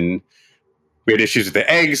chicken, and we had issues with the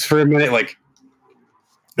eggs for a minute. Like,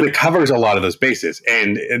 and it covers a lot of those bases,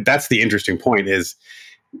 and that's the interesting point. Is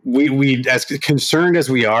we as concerned as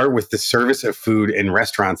we are with the service of food in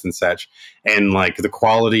restaurants and such, and like the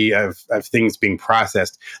quality of things being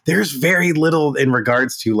processed, there's very little in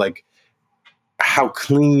regards to like how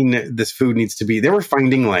clean this food needs to be. They were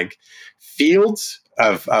finding like fields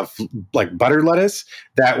of like butter lettuce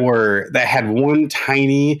that had one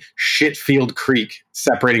tiny shit field creek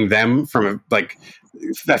separating them from like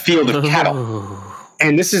a field of cattle.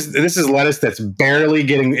 And this is lettuce that's barely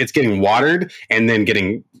getting watered and then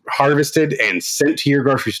getting harvested and sent to your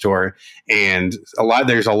grocery store. And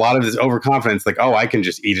there's a lot of this overconfidence, like, oh, I can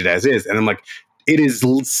just eat it as is. And I'm like, it is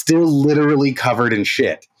still literally covered in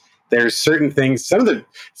shit. There's certain things, some of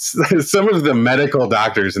the medical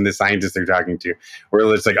doctors and the scientists they're talking to,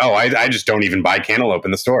 where it's like, oh, I just don't even buy cantaloupe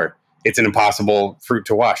in the store. It's an impossible fruit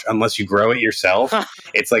to wash unless you grow it yourself.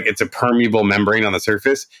 It's like it's a permeable membrane on the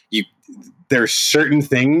surface. There's certain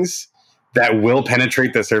things that will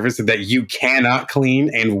penetrate the surface that you cannot clean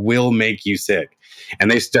and will make you sick. And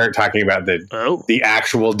they start talking about the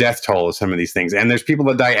actual death toll of some of these things. And there's people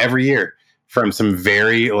that die every year from some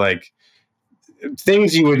very like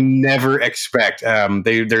things you would never expect.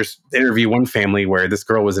 They interview one family where this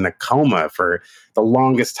girl was in a coma for the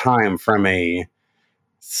longest time from a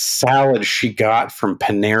salad she got from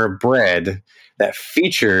Panera Bread that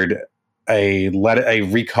featured a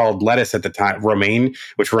recalled lettuce at the time, romaine,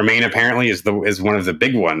 which romaine apparently is one of the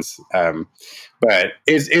big ones. But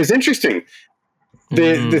it's interesting.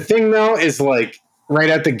 The thing though is like right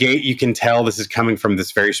out the gate, you can tell this is coming from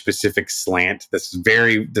this very specific slant, this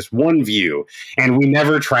one view, and we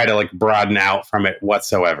never try to like broaden out from it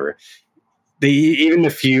whatsoever. Even the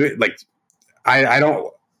few like I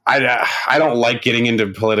don't like getting into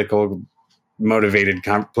politically motivated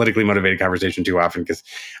conversation too often because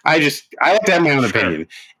I like to have my own opinion.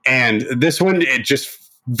 And this one, it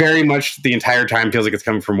just very much the entire time feels like it's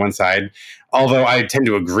coming from one side. Although I tend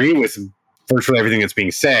to agree with virtually everything that's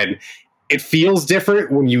being said, it feels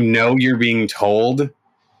different when you know you're being told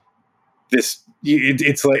this.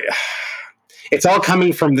 It's like it's all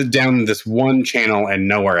coming from down this one channel and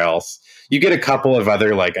nowhere else. You get a couple of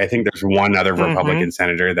other, like, I think there's one other Republican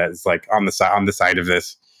senator that's like on the side of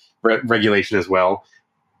this regulation as well.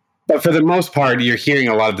 But for the most part, you're hearing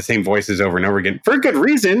a lot of the same voices over and over again for good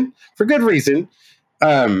reason.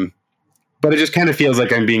 But it just kind of feels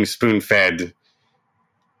like I'm being spoon fed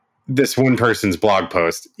this one person's blog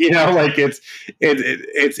post, like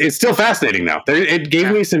it's still fascinating though. It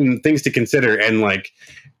gave me some things to consider and like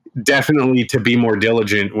definitely to be more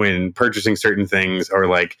diligent when purchasing certain things, or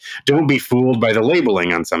like don't be fooled by the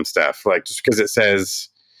labeling on some stuff. Like just because it says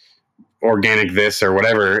organic this or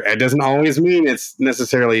whatever, it doesn't always mean it's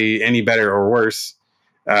necessarily any better or worse.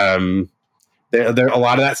 There a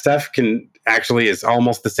lot of that stuff is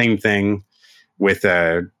almost the same thing with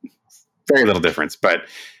very little difference, but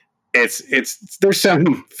there's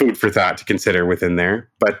some food for thought to consider within there.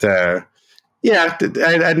 But not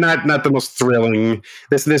the most thrilling.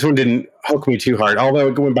 This one didn't hook me too hard, although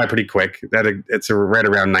it went by pretty quick. It's right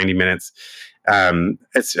around 90 minutes.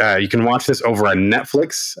 You can watch this over on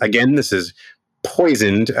Netflix. Again, this is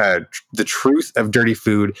Poisoned, The Truth of Dirty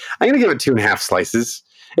Food. I'm gonna give it 2.5 slices.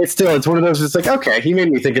 It's one of those. It's like, okay, he made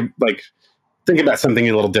me think about something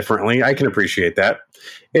a little differently. I can appreciate that.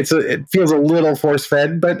 It feels a little force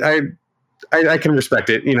fed, but I can respect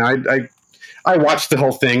it. I watched the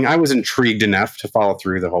whole thing. I was intrigued enough to follow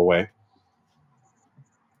through the whole way.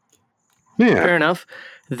 Yeah, fair enough.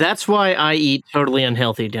 That's why I eat totally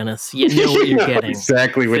unhealthy, Dennis. You know what you're getting.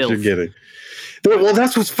 Exactly what you're getting. Well,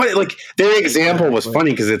 that's what's funny. Like their example was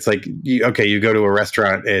funny because it's like, you go to a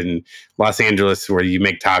restaurant in Los Angeles where you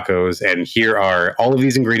make tacos, and here are all of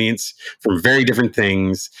these ingredients from very different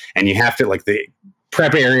things, and you have to like the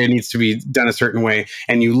prep area needs to be done a certain way,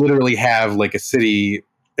 and you literally have like a city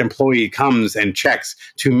employee comes and checks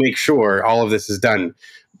to make sure all of this is done.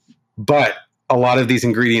 But a lot of these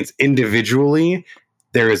ingredients individually,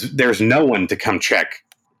 there's no one to come check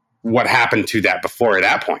what happened to that before at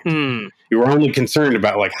that point. You were only concerned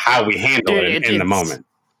about like how we handle it in the moment.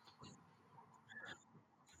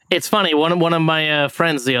 It's funny. One of my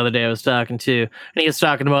friends the other day I was talking to, and he was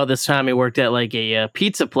talking about this time he worked at like a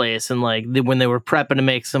pizza place, and like when they were prepping to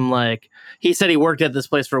make some like, he said he worked at this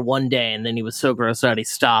place for one day, and then he was so grossed out he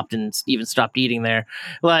stopped and even stopped eating there.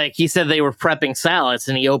 Like he said they were prepping salads,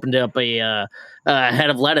 and he opened up a head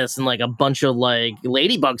of lettuce, and like a bunch of like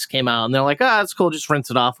ladybugs came out, and they're like, that's cool, just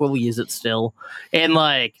rinse it off, we'll use it still. And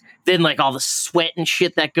like then like all the sweat and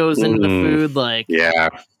shit that goes into the food, like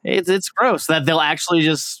it's gross that they'll actually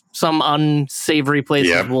just some unsavory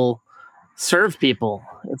places will serve people.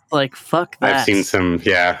 It's like, fuck that. I've seen some,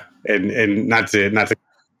 and not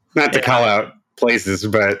to call out places,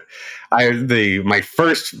 but my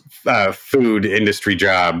first food industry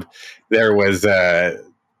job, there was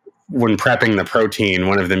when prepping the protein,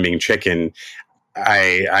 one of them being chicken,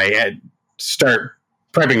 I had start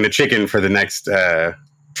prepping the chicken for the next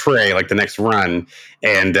tray, like the next run,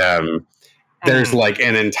 and there's like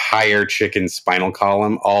an entire chicken spinal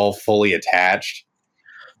column all fully attached.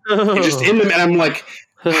 just in them. And I'm like,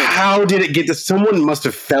 how did it get to? Someone must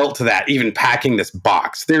have felt that even packing this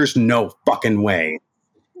box. There's no fucking way.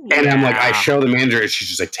 And I'm like, I show the manager, and she's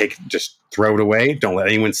just like, just throw it away. Don't let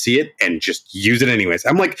anyone see it, and just use it anyways.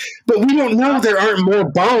 I'm like, but we don't know. There aren't more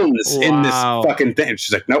bones in this fucking thing. And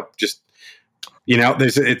she's like, nope, just,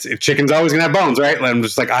 chicken's always gonna have bones, right? And I'm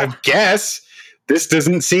just like, I guess this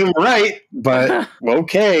doesn't seem right, but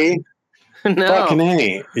okay. No. Fucking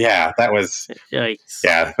A. Yeah, that was. Yikes.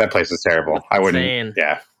 Yeah, that place was terrible. I wouldn't.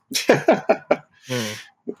 Yeah.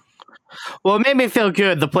 Well, it made me feel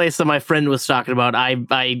good. The place that my friend was talking about, I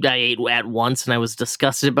ate at once, and I was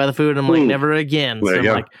disgusted by the food. I'm like, never again. So I'm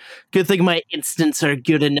like, good thing my instincts are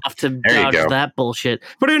good enough to dodge that bullshit.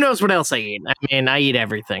 But who knows what else I eat? I mean, I eat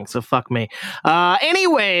everything, so fuck me.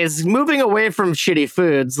 Anyways, moving away from shitty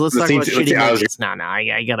foods, let's talk about shitty movies. No,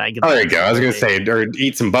 I gotta. Oh, there you go. I was gonna say, or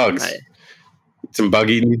eat some bugs. Some bug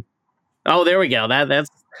eating. Oh, there we go.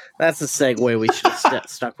 That's a segue we should have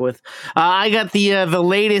stuck with. I got the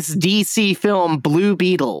latest DC film, Blue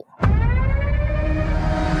Beetle. Okay,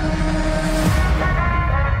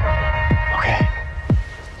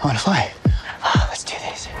 I want to fly. Let's do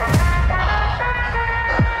this.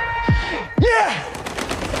 Yeah!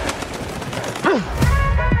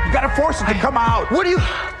 You gotta force it to come out. What do you...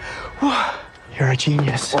 You're a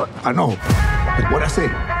genius. What? I know. What'd I say?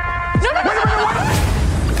 No.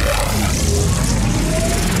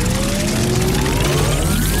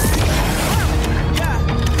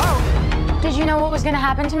 Did you know what was going to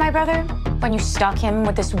happen to my brother when you stuck him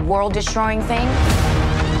with this world-destroying thing?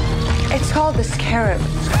 It's called the Scarab.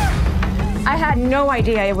 I had no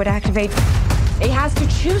idea it would activate. It has to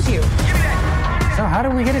choose you. So how do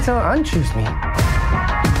we get it to unchoose me?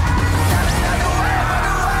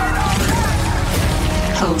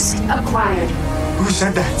 Host acquired. Who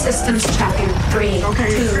said that? Systems tracking 3, okay,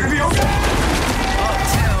 2. It's gonna be okay.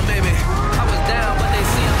 Uptown, baby. I was down, but they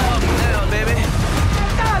see I'm up now, baby.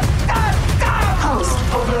 Host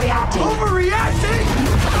overreacting. Overreacting?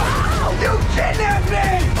 You kidnapped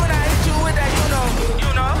me! When I hit you with that,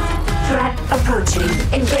 you know. Threat approaching.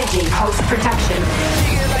 Engaging host protection.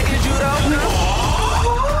 She get like a judo.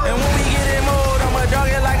 And when we get in mode, I'ma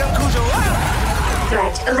dog it like I'm Cujo.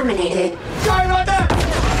 Threat eliminated. Sorry about that!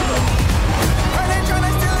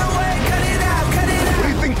 What do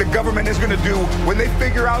you think the government is gonna do when they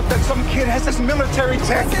figure out that some kid has this military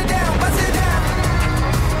tech? Bust it down.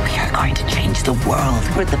 We are going to change the world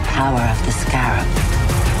with the power of the Scarab.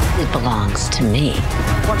 It belongs to me.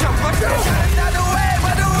 Watch out! By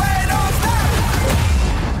the way, don't stop.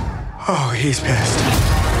 Oh, he's pissed.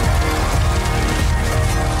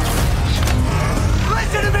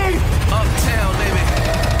 Listen to me! Uptown, baby.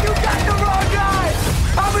 You got the wrong guy!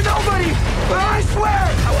 I'm a nobody! I swear!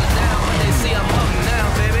 I was down, but they see I'm up now,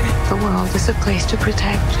 baby. The world is a place to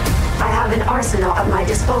protect. I have an arsenal at my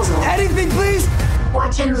disposal. Anything, please!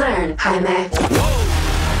 Watch and learn, Jaime.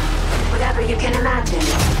 Whatever you can imagine,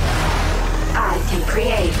 I can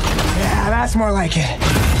create. Yeah, that's more like it.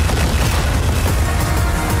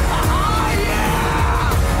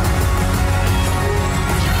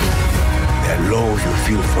 The love you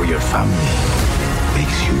feel for your family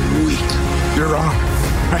makes you weak. You're wrong.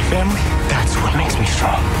 My family, that's what makes me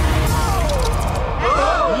strong.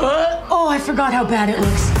 Oh, I forgot how bad it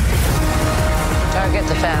looks. Target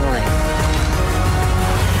the family.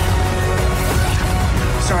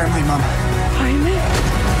 Sorry, my mom. Jaime?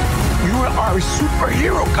 You are a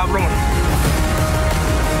superhero, cabron.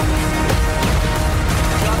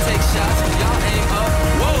 Y'all take shots, y'all aim up.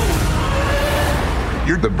 Whoa!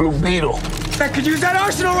 You're the Blue Beetle. I could use that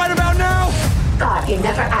arsenal right about now. Thought you'd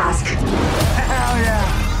never ask. Hell yeah.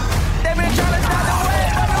 They've been trying to stop the way,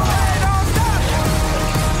 don't stop.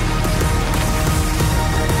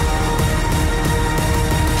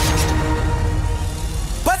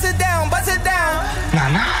 Bust it down.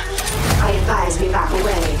 Nana? I advise we back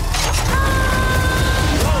away.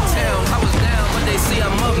 Uptown, I was down, but they see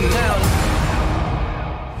I'm up now.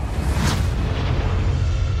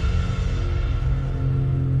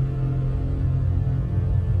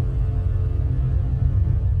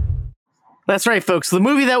 That's right, folks. The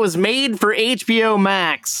movie that was made for HBO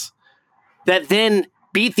Max that then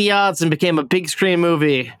beat the odds and became a big screen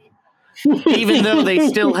movie. Even though they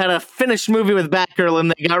still had a finished movie with Batgirl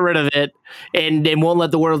and they got rid of it and won't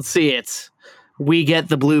let the world see it. We get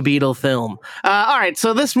the Blue Beetle film. All right,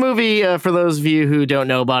 so this movie, for those of you who don't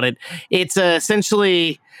know about it, it's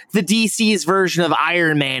essentially the DC's version of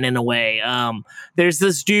Iron Man in a way. There's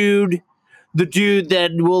this dude, the dude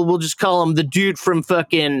that we'll just call him the dude from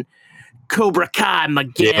fucking Cobra Kai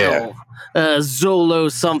Miguel. Zolo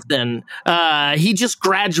something. He just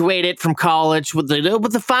graduated from college with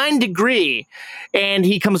a fine degree, and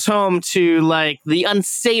he comes home to like the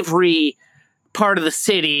unsavory part of the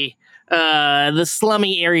city, the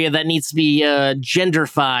slummy area that needs to be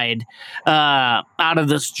gentrified out of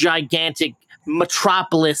this gigantic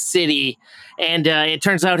metropolis city. And it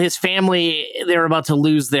turns out his family, they're about to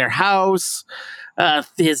lose their house.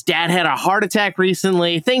 His dad had a heart attack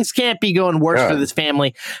recently. Things can't be going worse for this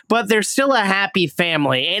family, but they're still a happy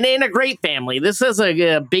family and a great family. This has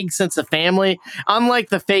a big sense of family, unlike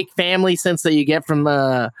the fake family sense that you get from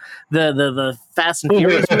the Fast and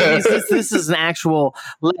Furious movies. This is an actual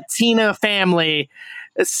Latino family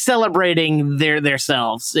celebrating their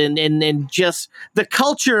selves and just the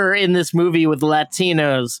culture in this movie with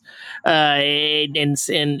Latinos and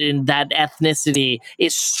that ethnicity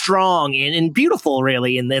is strong and beautiful,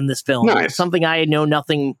 really, in this film. Nice. Something I know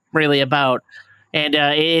nothing really about, and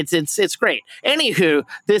it's great. Anywho,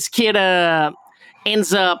 this kid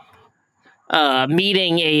ends up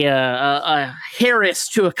meeting a heiress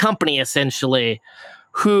to a company, essentially,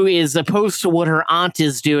 who is opposed to what her aunt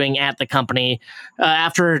is doing at the company.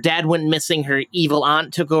 After her dad went missing, her evil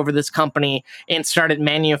aunt took over this company and started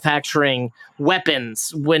manufacturing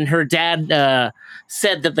weapons. When her dad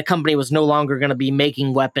said that the company was no longer going to be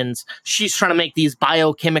making weapons, she's trying to make these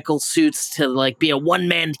biochemical suits to like be a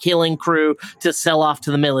one-man killing crew to sell off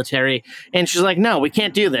to the military. And she's like, no, we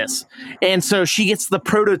can't do this. And so she gets the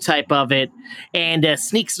prototype of it and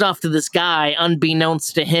sneaks it off to this guy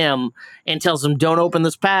unbeknownst to him and tells him, don't open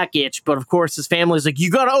this package. But of course his family's like,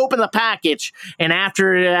 you got to open the package. And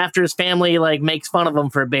after his family like makes fun of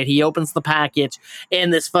him for a bit, he opens the package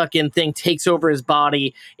and this fucking thing takes over his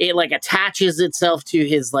body. It like attaches itself to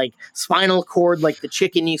his like spinal cord, like the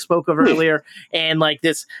chicken you spoke of earlier. And like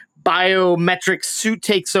this biometric suit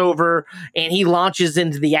takes over and he launches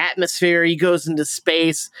into the atmosphere. He goes into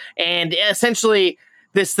space and essentially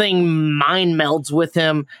this thing mind melds with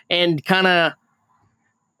him and kind of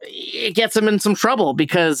it gets him in some trouble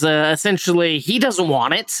because essentially he doesn't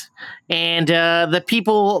want it. And the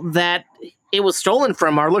people that it was stolen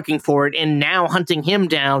from are looking for it and now hunting him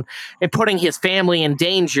down and putting his family in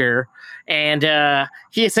danger. And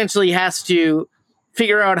he essentially has to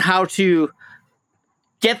figure out how to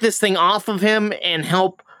get this thing off of him and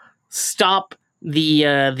help stop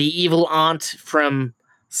the evil aunt from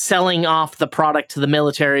selling off the product to the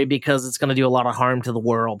military because it's going to do a lot of harm to the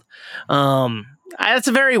world. That's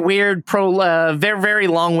a very weird, very, very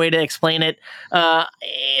long way to explain it.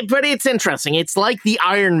 But it's interesting. It's like the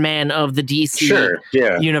Iron Man of the DC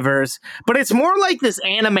universe. But it's more like this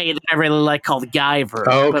anime that I really like called Guyver.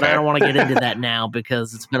 Okay. But I don't want to get into that now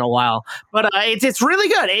because it's been a while. But it's really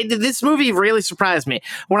good. This movie really surprised me.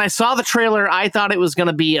 When I saw the trailer, I thought it was going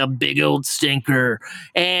to be a big old stinker.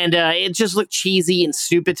 And it just looked cheesy and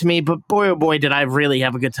stupid to me. But boy, oh boy, did I really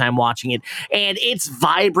have a good time watching it. And it's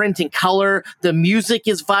vibrant in color. The music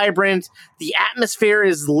is vibrant. The atmosphere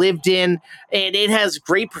is lived in, and it has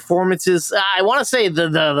great performances. I want to say the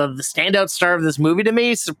standout star of this movie to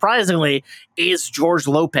me, surprisingly, is George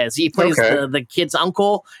Lopez. He plays the kid's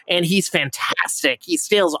uncle, and he's fantastic. He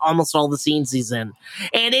steals almost all the scenes he's in,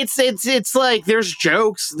 and it's like there's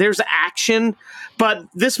jokes, there's action, but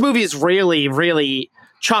this movie is really, really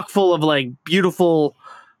chock full of like beautiful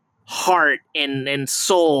heart and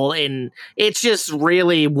soul, and it's just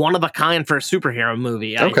really one of a kind for a superhero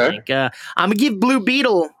movie. I think I'm gonna give Blue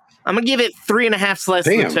Beetle, I'm gonna give it 3.5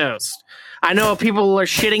 slices of toast. I know people are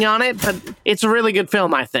shitting on it, but it's a really good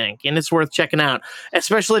film, I think, and it's worth checking out,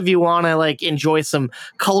 especially if you want to like enjoy some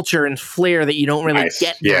culture and flair that you don't really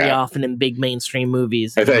get very often in big mainstream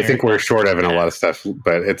movies. I think we're short of in a lot of stuff,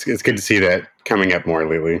 but it's good to see that coming up more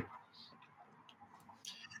lately.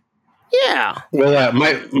 Yeah. Well,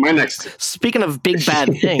 my next. Speaking of big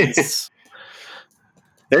bad things,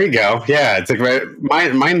 there you go. Yeah, it's like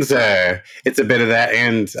mine's. It's a bit of that,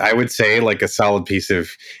 and I would say like a solid piece of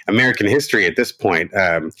American history at this point.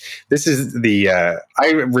 This is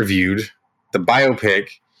I reviewed the biopic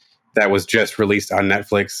that was just released on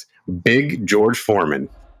Netflix. Big George Foreman.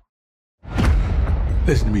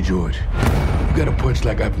 Listen to me, George. You got a punch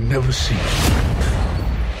like I've never seen.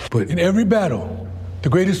 But in every battle, the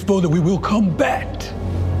greatest foe that we will combat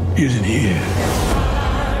isn't here.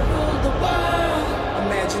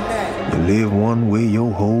 You live one way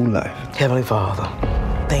your whole life. Heavenly Father,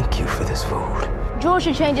 thank you for this food. George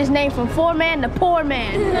should change his name from Four Man to Poor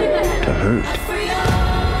Man. To hurt.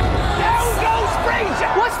 Down goes Frazier!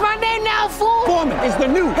 What's my name now, fool? Foreman is the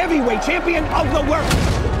new heavyweight champion of the world.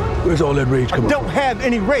 Where's all that rage coming from? I don't have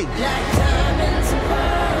any rage.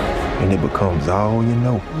 and it becomes all you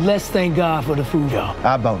know. Let's thank God for the food, y'all.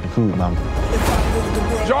 How about the food, mama?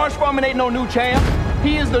 George Foreman ain't no new champ.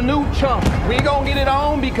 He is the new chump. We gonna get it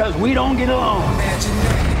on because we don't get along.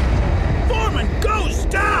 Foreman goes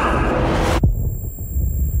down!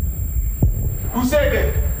 Who said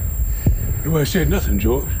that? Nobody said nothing,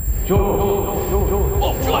 George. George.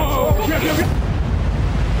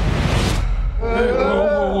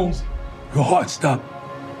 Whoa. Your heart stopped.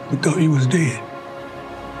 We thought he was dead.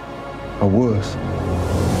 I was.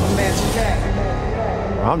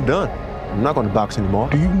 I'm done. I'm not going to box anymore.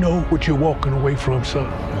 Do you know what you're walking away from, son?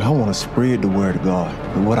 I want to spread the word of God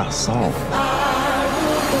and what I saw.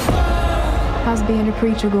 How's being a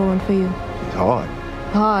preacher going for you? It's hard.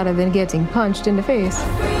 Harder than getting punched in the face.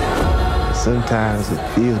 Sometimes it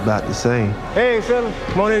feels about the same. Hey, fella,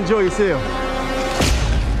 come on and enjoy yourself.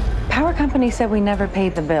 Power company said we never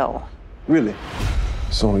paid the bill. Really?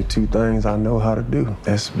 There's only two things I know how to do.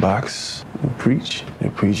 That's box and preach.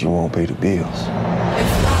 And preaching won't pay the bills.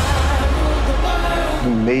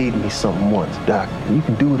 You made me something once, Doc. You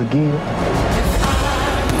can do it again.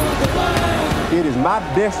 It is my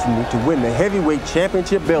destiny to win the heavyweight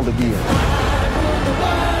championship belt again.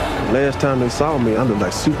 Last time they saw me, I looked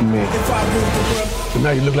like Superman. So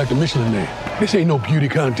now you look like the Michelin Man. This ain't no beauty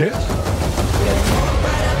contest.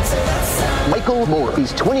 Michael Moore.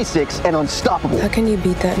 He's 26 and unstoppable. How can you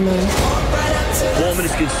beat that man? Foreman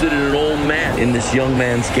is considered an old man in this young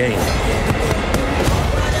man's game.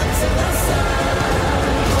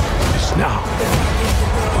 It's now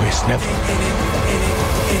or it's never.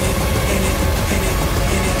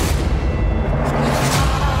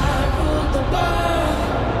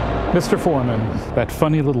 Mr. Foreman, that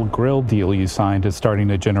funny little grill deal you signed is starting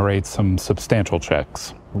to generate some substantial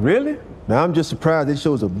checks. Really? Now, I'm just surprised it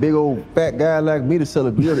shows a big old fat guy like me to sell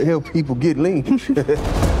a grill to help people get lean.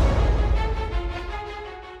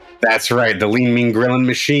 That's right, the lean, mean grilling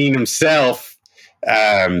machine himself.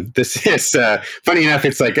 This is funny enough.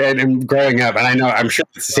 It's like growing up, and I'm sure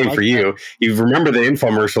it's the same for you. You remember the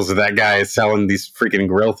infomercials of that guy selling these freaking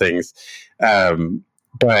grill things.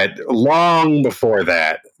 But long before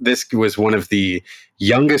that, this was one of the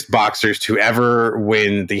youngest boxers to ever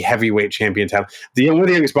win the heavyweight champion title. One of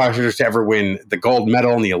the youngest boxers to ever win the gold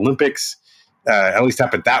medal in the Olympics. At least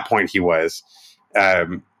up at that point, he was.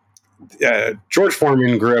 George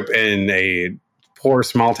Foreman grew up in a poor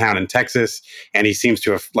small town in Texas, and he seems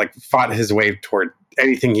to have fought his way toward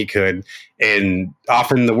anything he could, in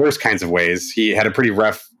often the worst kinds of ways. He had a pretty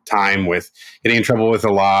rough time with getting in trouble with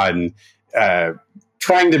the law and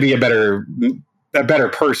trying to be a better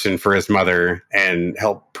person for his mother and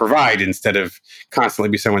help provide instead of constantly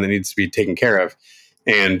be someone that needs to be taken care of.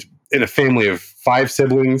 And in a family of 5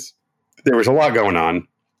 siblings, there was a lot going on.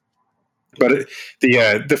 But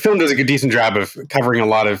the film does a decent job of covering a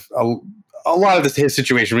lot of his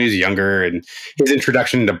situation when he was younger and his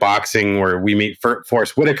introduction to boxing, where we meet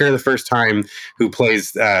Forrest Whitaker the first time, who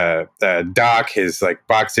plays Doc, his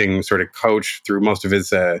boxing sort of coach through most of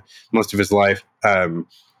his life.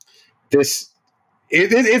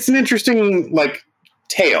 It's an interesting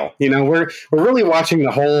tale. We're really watching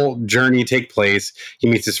the whole journey take place. He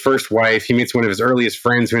meets his first wife. He meets one of his earliest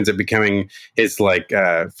friends who ends up becoming his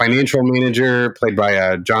financial manager, played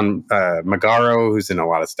by John Magaro, who's in a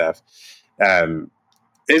lot of stuff.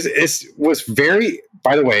 Was very,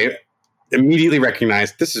 by the way, immediately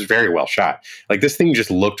recognized this is very well shot. This thing just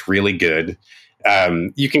looked really good.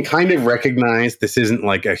 You can kind of recognize this isn't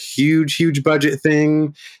a huge budget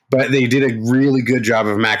thing, but they did a really good job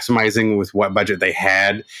of maximizing with what budget they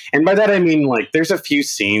had. And by that, I mean, there's a few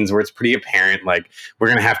scenes where it's pretty apparent, we're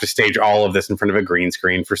going to have to stage all of this in front of a green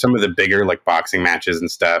screen for some of the bigger, boxing matches and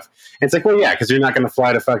stuff. And it's well, yeah, because you're not going to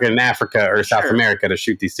fly to fucking Africa or South America to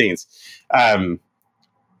shoot these scenes. And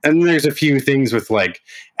there's a few things with,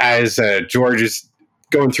 as George is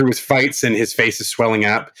going through his fights and his face is swelling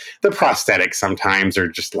up, the prosthetics sometimes are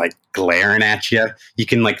just glaring at you. You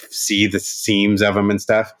can see the seams of them and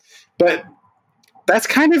stuff. But that's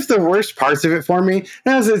kind of the worst parts of it for me.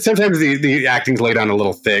 Sometimes the acting's laid on a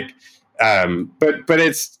little thick, but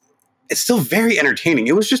it's still very entertaining.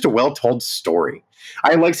 It was just a well-told story.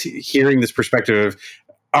 I liked hearing this perspective of,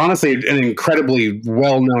 honestly, an incredibly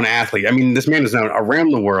well-known athlete. I mean, this man is known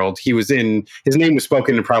around the world. His name was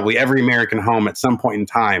spoken in probably every American home at some point in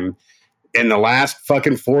time in the last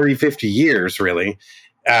fucking 40, 50 years, really.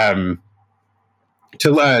 To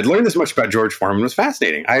learn this much about George Foreman was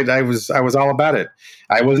fascinating. I was all about it.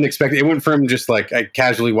 I wasn't expecting it. Went from just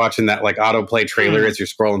casually watching that autoplay trailer as you're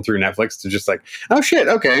scrolling through Netflix to just oh shit,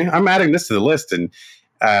 okay, I'm adding this to the list, and,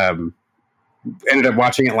 ended up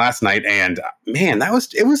watching it last night, and man,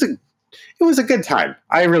 it was a was a good time.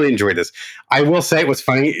 I really enjoyed this. I will say it was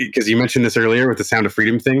funny because you mentioned this earlier with the Sound of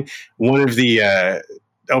Freedom thing. One of the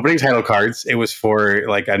opening title cards, it was for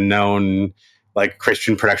like a known like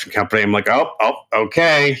Christian production company. I'm like, oh,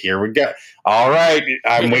 okay, here we go. All right,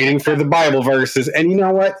 I'm waiting for the Bible verses. And you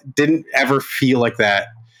know what? Didn't ever feel like that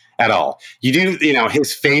at all.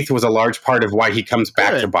 His faith was a large part of why he comes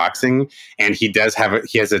back to boxing, and he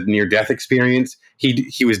has a near-death experience.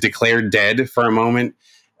 He was declared dead for a moment,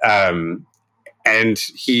 and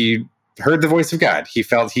he heard the voice of God. He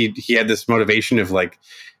felt he had this motivation of like,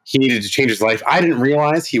 he needed to change his life. I didn't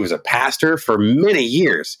realize he was a pastor for many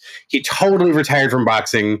years. He totally retired from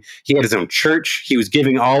boxing. He had his own church. He was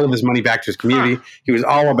giving all of his money back to his community. He was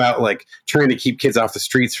all about like trying to keep kids off the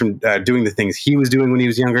streets from doing the things he was doing when he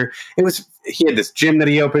was younger. He had this gym that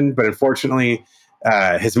he opened, but unfortunately,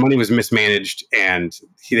 his money was mismanaged, and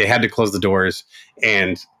they had to close the doors.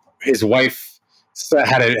 And his wife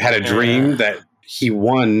had a dream that he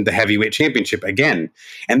won the heavyweight championship again.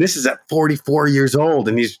 And this is at 44 years old,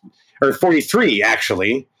 and or 43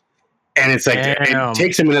 actually. And it's like, it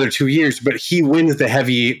takes him another 2 years, but he wins the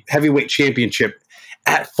heavyweight championship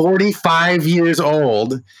at 45 years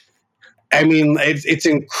old. I mean, it's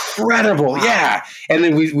incredible. Wow. Yeah. And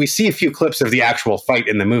then we see a few clips of the actual fight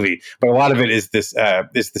in the movie, but a lot of it is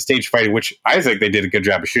the stage fighting, which I think they did a good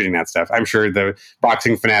job of shooting that stuff. I'm sure the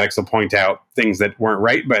boxing fanatics will point out things that weren't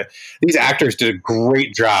right, but these actors did a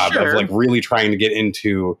great job of like really trying to get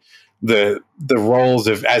into the roles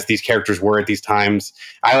of as these characters were at these times.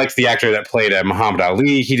 I liked the actor that played Muhammad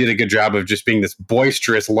Ali. He did a good job of just being this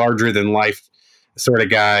boisterous, larger than life sort of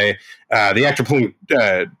guy. The actor playing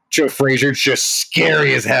Joe Frazier, just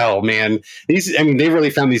scary as hell, man. They really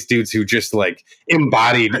found these dudes who just like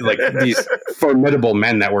embodied like these formidable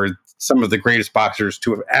men that were some of the greatest boxers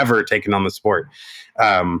to have ever taken on the sport.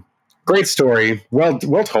 Great story, well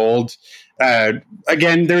told.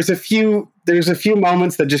 Again, there's a few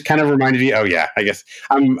moments that just kind of reminded me, oh yeah, I guess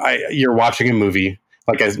you're watching a movie,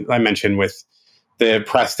 like as I mentioned, with the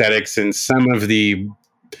prosthetics and some of the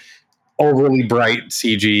overly bright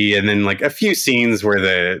CG, and then like a few scenes where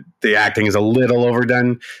the acting is a little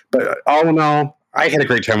overdone. But all in all, I had a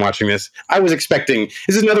great time watching this. This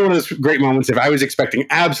is another one of those great moments if I was expecting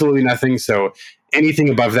absolutely nothing. So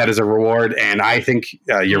anything above that is a reward, and I think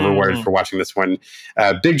you're rewarded for watching this one.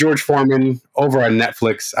 Big George Foreman over on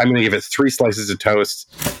Netflix. I'm going to give it 3 slices of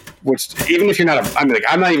toast. Which, even if you're not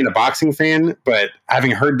I'm not even a boxing fan, but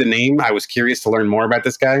having heard the name, I was curious to learn more about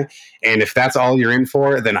this guy. And if that's all you're in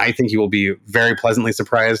for, then I think you will be very pleasantly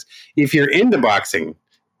surprised. If you're into boxing,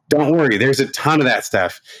 don't worry. There's a ton of that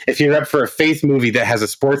stuff. If you're up for a faith movie that has a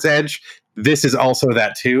sports edge, this is also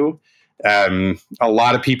that too. A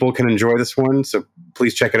lot of people can enjoy this one, so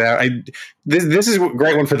please check it out. This is a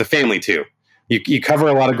great one for the family too. You cover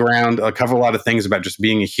a lot of ground, cover a lot of things about just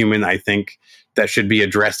being a human, I think, that should be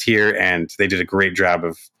addressed here, and they did a great job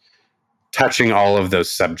of touching all of those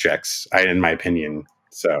subjects, in my opinion.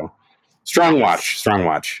 So, strong watch.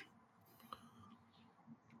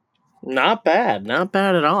 Not bad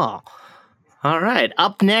at all. All right,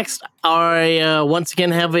 up next, I once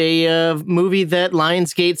again have a movie that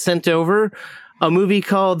Lionsgate sent over, a movie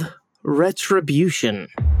called Retribution.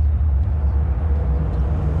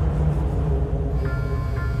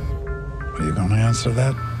 Are you going to answer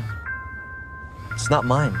that? It's not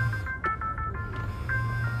mine.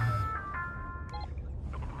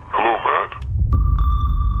 Hello, Matt.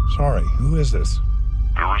 Sorry, who is this?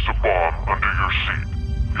 There is a bomb under your seat.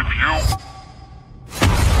 If you...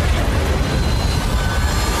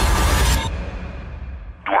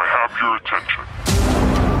 Do I have your attention?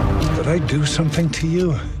 Did I do something to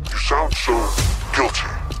you? You sound so guilty.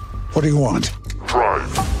 What do you want?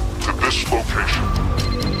 Drive to this location.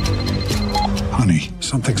 Honey,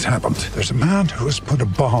 something's happened. There's a man who has put a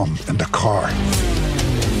bomb in the car.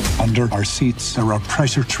 Under our seats, there are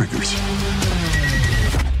pressure triggers.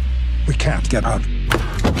 We can't get out.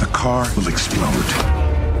 The car will explode.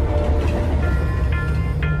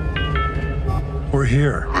 We're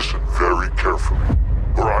here. Listen very carefully,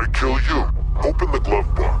 or I kill you. Open the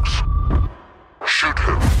glove box. Shoot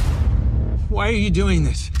him. Why are you doing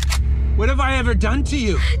this? What have I ever done to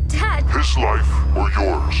you? Dad! His life or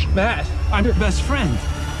yours? Matt, I'm your best friend.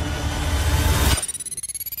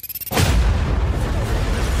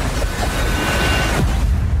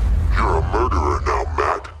 You're a murderer now,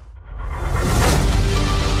 Matt.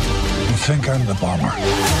 You think I'm the bomber?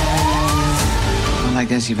 Well, I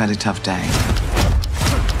guess you've had a tough day.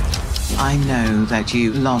 I know that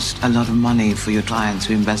you lost a lot of money for your clients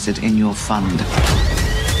who invested in your fund.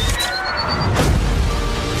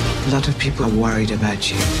 A lot of people are worried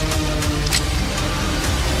about you.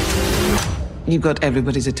 You got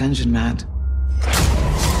everybody's attention, Matt.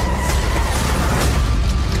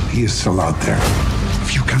 He is still out there.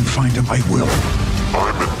 If you can find him, I will.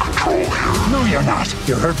 I'm in control here. No, you're not.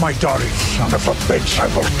 You hurt my daughter, son of a bitch. I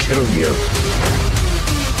will kill you.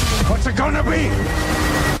 What's it gonna be?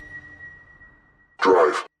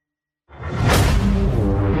 Drive.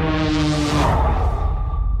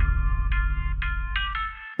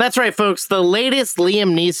 That's right, folks. The latest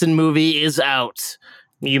Liam Neeson movie is out.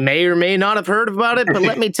 You may or may not have heard about it, but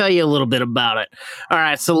let me tell you a little bit about it. All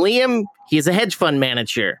right, so Liam, he's a hedge fund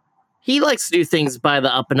manager. He likes to do things by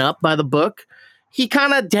the up and up, by the book. He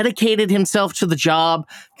kind of dedicated himself to the job,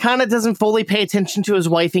 kind of doesn't fully pay attention to his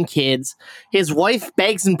wife and kids. His wife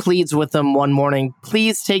begs and pleads with him one morning,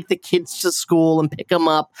 please take the kids to school and pick them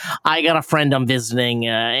up. I got a friend I'm visiting.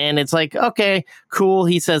 And it's like, okay, cool.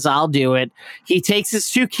 He says, I'll do it. He takes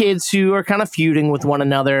his two kids who are kind of feuding with one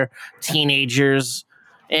another, teenagers.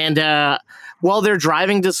 And while they're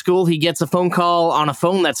driving to school, he gets a phone call on a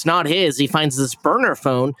phone that's not his. He finds this burner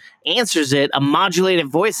phone, answers it. A modulated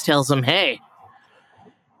voice tells him, hey,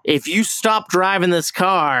 if you stop driving this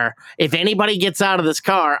car, if anybody gets out of this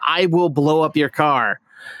car, I will blow up your car.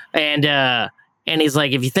 And he's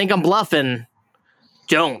like, if you think I'm bluffing,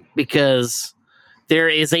 don't, because there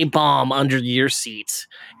is a bomb under your seat.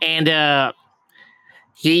 And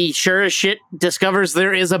he sure as shit discovers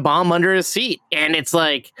there is a bomb under his seat. And it's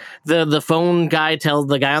like the phone guy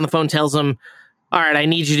the guy on the phone tells him, all right, I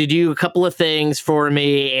need you to do a couple of things for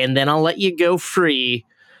me, and then I'll let you go free.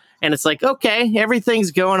 And it's like, okay,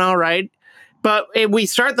 everything's going all right. But we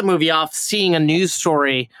start the movie off seeing a news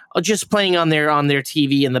story just playing on their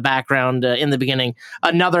TV in the background in the beginning.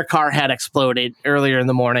 Another car had exploded earlier in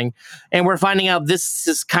the morning. And we're finding out this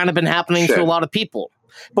has kind of been happening to a lot of people.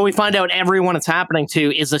 But we find out everyone it's happening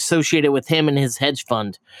to is associated with him and his hedge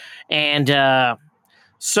fund. And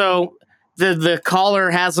so the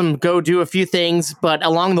caller has him go do a few things, but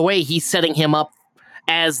along the way, he's setting him up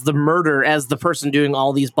as the person doing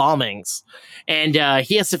all these bombings. And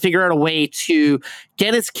he has to figure out a way to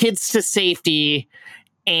get his kids to safety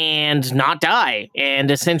and not die.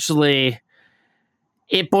 And essentially,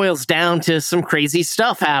 it boils down to some crazy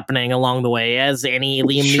stuff happening along the way, as any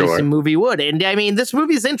Liam Neeson movie would. And I mean, this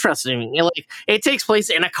movie is interesting. It takes place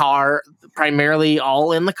in a car, primarily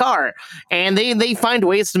all in the car. And they find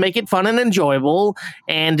ways to make it fun and enjoyable.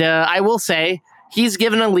 And I will say, he's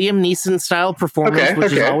given a Liam Neeson-style performance,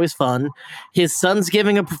 which is always fun. His son's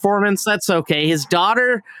giving a performance, that's okay. His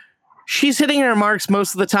daughter, she's hitting her marks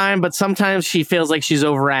most of the time, but sometimes she feels like she's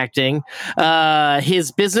overacting.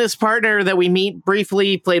 His business partner that we meet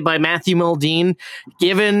briefly, played by Matthew Modine,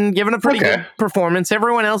 given a pretty good performance.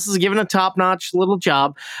 Everyone else is given a top-notch little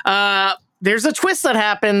job. There's a twist that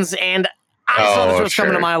happens, and I saw the twist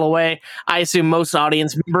coming a mile away. I assume most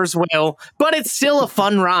audience members will, but it's still a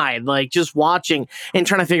fun ride. Like just watching and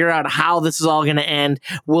trying to figure out how this is all going to end.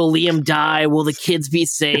 Will Liam die? Will the kids be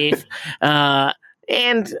safe?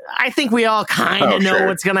 And I think we all kind of know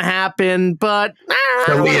what's going to happen, but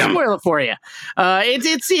I won't spoil it for you.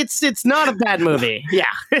 It's not a bad movie. Yeah,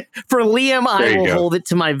 for Liam, I will hold it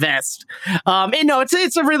to my vest. And no,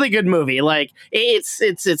 it's a really good movie. Like it's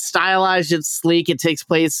stylized, it's sleek. It takes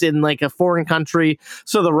place in like a foreign country,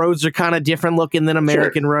 so the roads are kind of different looking than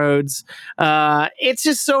American roads. It's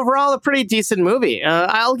just overall a pretty decent movie.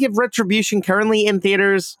 I'll give Retribution, currently in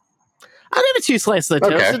theaters, I'll give it 2 slices of the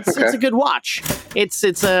toast. It's a good watch. It's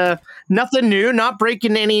nothing new, not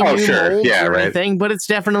breaking any new molds or anything, but it's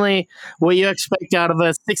definitely what you expect out of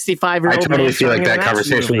a 65-year-old. I totally feel like that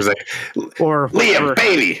conversation was like, Liam,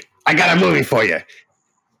 baby, I got a movie for you.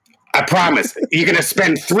 I promise. You're going to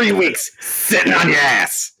spend 3 weeks sitting on your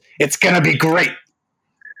ass. It's going to be great.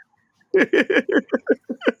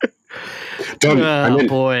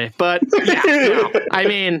 Boy. But, yeah, no, I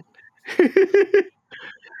mean...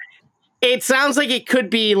 It sounds like it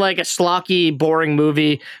could be like a schlocky, boring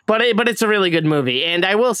movie, but it's a really good movie. And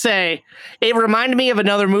I will say, it reminded me of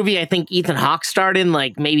another movie I think Ethan Hawke starred in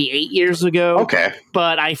like maybe 8 years ago. Okay.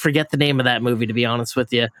 But I forget the name of that movie, to be honest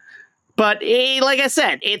with you. But like I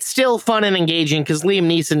said, it's still fun and engaging because Liam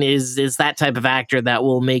Neeson is that type of actor that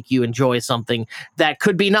will make you enjoy something that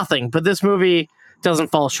could be nothing. But this movie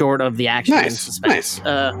doesn't fall short of the action and suspense.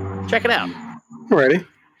 Check it out. Alrighty.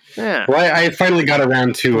 Yeah. Well, I finally got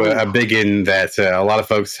around to a big-in that a lot of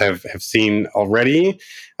folks have seen already.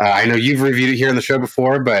 I know you've reviewed it here on the show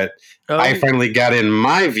before, but I finally got in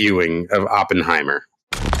my viewing of Oppenheimer.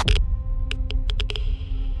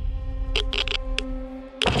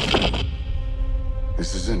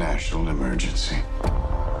 This is a national emergency.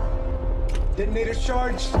 Detonators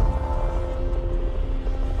charged.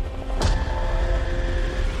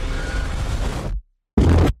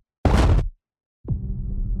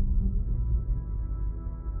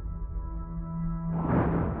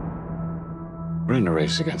 We're in a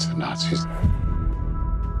race against the Nazis.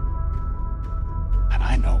 And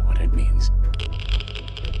I know what it means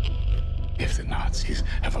if the Nazis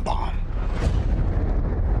have a bomb.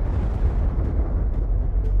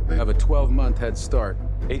 We have a 12-month head start.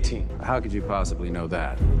 18. How could you possibly know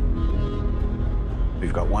that?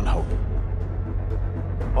 We've got one hope.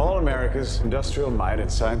 All America's industrial might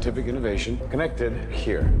and scientific innovation connected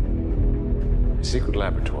here. A secret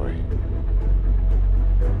laboratory.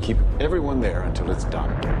 Keep everyone there until it's done.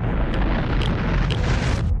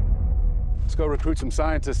 Let's go recruit some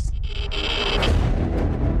scientists.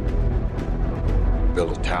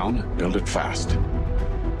 Build a town, build it fast.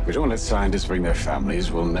 If we don't let scientists bring their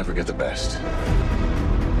families, we'll never get the best.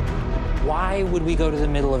 Why would we go to the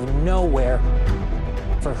middle of nowhere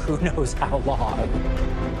for who knows how long?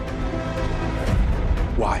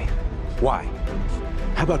 Why? Why?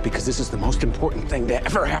 How about because this is the most important thing to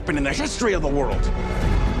ever happen in the history of the world?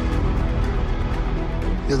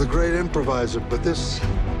 You're the great improviser, but this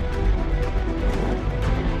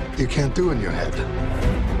you can't do in your head.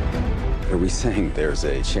 Are we saying there's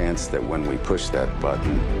a chance that when we push that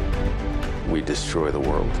button, we destroy the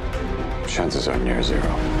world? Chances are near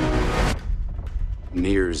zero.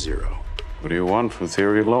 Near zero. What do you want from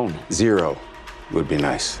theory alone? 0 would be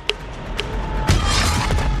nice.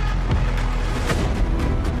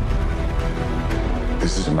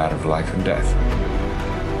 This is a matter of life and death.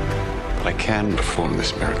 But I can perform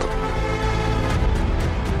this miracle.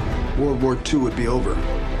 World War II would be over.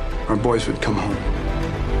 Our boys would come home.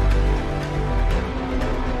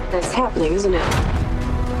 That's happening, isn't it?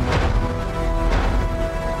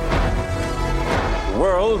 The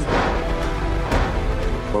world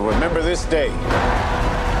will remember this day.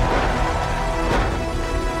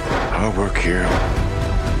 Our work here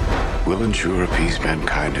will ensure a peace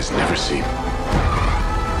mankind has never seen.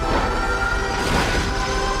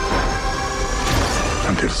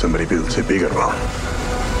 Until somebody builds a bigger one.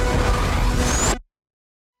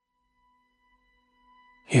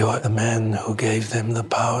 You are the man who gave them the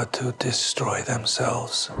power to destroy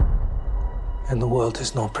themselves. And the world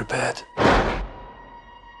is not prepared.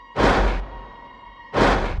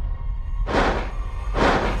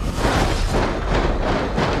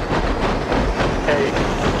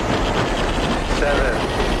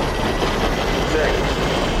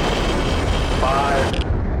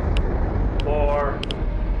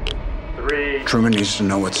 3. Truman needs to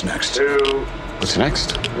know what's next. 2. What's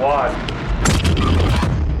next? 1.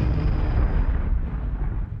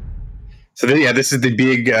 So this is the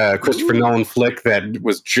big Christopher Nolan flick that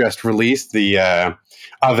was just released. The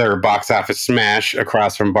other box office smash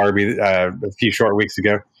across from Barbie a few short weeks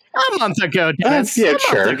ago. A month ago, Dennis. Yeah, a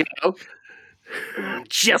sure. month ago.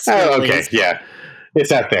 Just okay, released. yeah.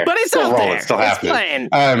 It's out there. But it's still out rolling, there. still It's happening.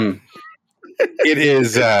 playing. It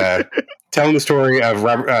is telling the story of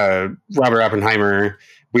Robert Oppenheimer.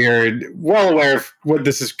 We're well aware of what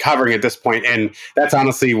this is covering at this point, and that's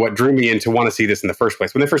honestly what drew me in to want to see this in the first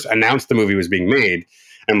place. When they first announced the movie was being made,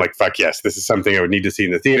 I'm like, fuck yes, this is something I would need to see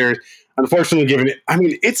in the theaters. Unfortunately,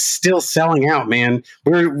 it's still selling out, man.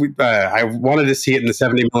 I wanted to see it in the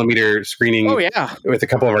 70 millimeter screening with a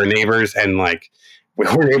couple of our neighbors, and we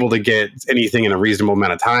weren't able to get anything in a reasonable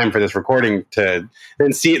amount of time for this recording to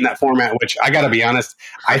then see it in that format, which I got to be honest,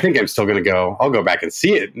 I think I'm still going to go. I'll go back and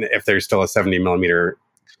see it if there's still a 70 millimeter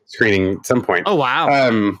screening at some point. Oh,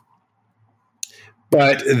 wow.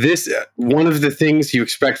 But this, one of the things you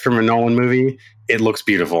expect from a Nolan movie, it looks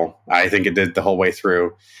beautiful. I think it did the whole way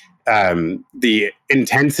through. The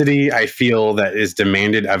intensity I feel that is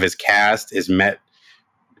demanded of his cast is met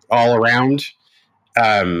all around.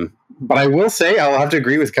 But I will say, I'll have to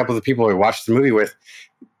agree with a couple of the people I watched the movie with.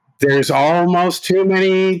 There's almost too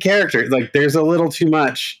many characters. There's a little too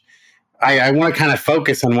much. I want to kind of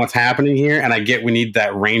focus on what's happening here, and I get we need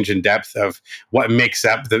that range and depth of what makes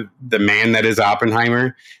up the man that is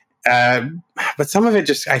Oppenheimer. But some of it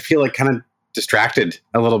just, I feel kind of distracted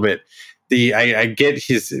a little bit. I get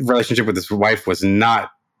his relationship with his wife was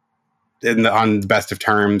not on the best of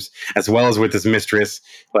terms, as well as with his mistress.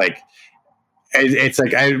 It's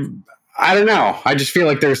I don't know. I just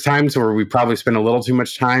feel there's times where we probably spend a little too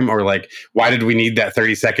much time, or why did we need that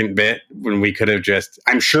 30-second bit when we could have just,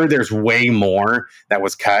 I'm sure there's way more that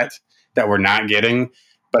was cut that we're not getting,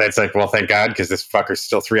 but it's well, thank God, because this fucker's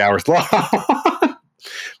still 3 hours long.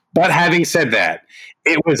 But having said that,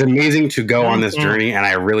 it was amazing to go on this journey, and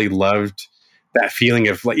I really loved that feeling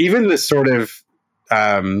of even the sort of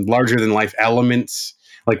larger than life elements,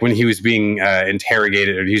 when he was being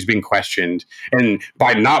interrogated or he was being questioned, and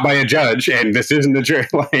not by a judge, and this isn't a jury.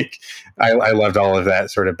 I loved all of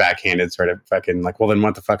that sort of backhanded sort of fucking well, then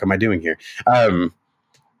what the fuck am I doing here?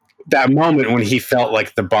 that moment when he felt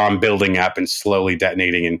like the bomb building up and slowly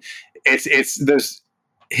detonating, and there's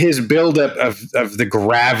his buildup of the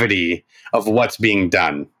gravity of what's being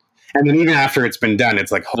done. And then even after it's been done,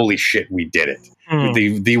 it's like, holy shit, we did it.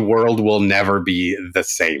 The world will never be the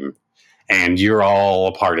same. And you're all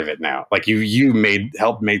a part of it now. Like you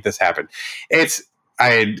helped make this happen.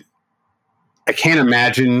 I can't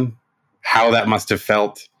imagine how that must have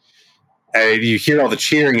felt. You hear all the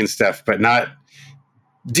cheering and stuff, but not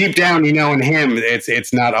deep down, in him,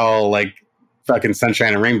 it's not all like fucking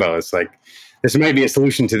sunshine and rainbows. It's like, this might be a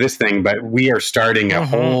solution to this thing, but we are starting a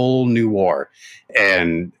whole new war.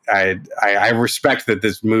 And I respect that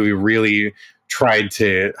this movie really tried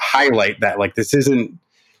to highlight that, like, this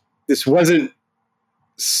wasn't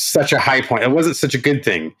such a high point. It wasn't such a good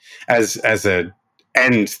thing as a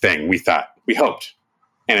end thing. We hoped,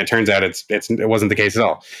 and it turns out it wasn't the case at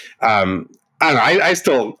all. I don't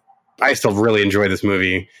know. I still really enjoy this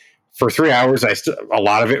movie. For 3 hours, a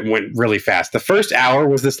lot of it went really fast. The first hour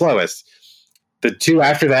was the slowest. The two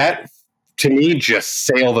after that, to me, just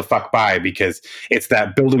sail the fuck by, because it's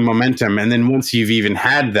that building momentum. And then once you've even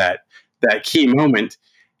had that key moment,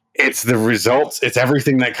 it's the results. It's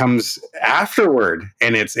everything that comes afterward.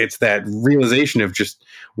 And it's that realization of just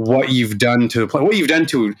what you've done to what you've done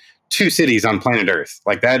to two cities on planet Earth.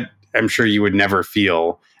 Like that, I'm sure you would never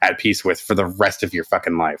feel at peace with for the rest of your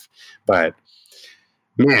fucking life. But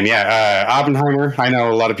man, yeah, Oppenheimer, I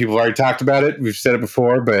know a lot of people have already talked about it. We've said it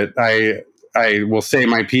before, but I will say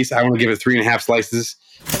my piece. I want to give it 3.5 slices.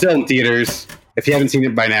 Still in theaters. If you haven't seen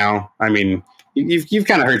it by now, I mean, you've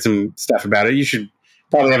kind of heard some stuff about it. You should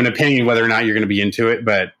probably have an opinion whether or not you're going to be into it,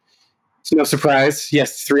 but it's no surprise.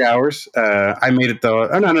 Yes, it's 3 hours. I made it though.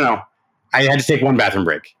 Oh, no. I had to take one bathroom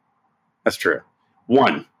break. That's true.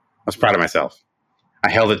 One. I was proud of myself.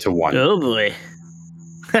 I held it to one. Oh boy.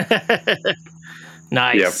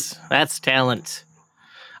 Nice. Yep. That's talent.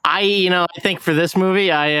 I think for this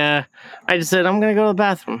movie, I just said, I'm going to go to the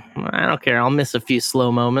bathroom. I don't care. I'll miss a few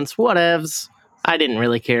slow moments. Whatevs. I didn't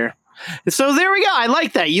really care. So there we go. I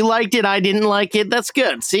like that. You liked it. I didn't like it. That's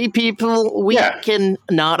good. See, people, we can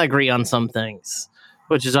not agree on some things,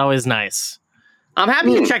 which is always nice. I'm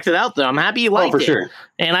happy you checked it out, though. I'm happy you liked it. Sure.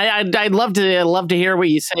 And I'd love to hear what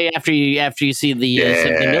you say after you see the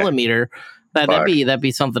 70mm. That'd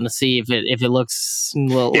be something to see if it looks a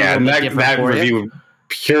little and bit different that for review you. would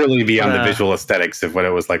purely be on the visual aesthetics of what it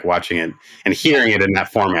was like watching it and hearing it in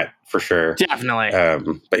that format, for sure. Definitely.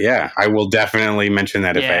 But yeah, I will definitely mention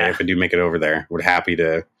that if I do make it over there. We're happy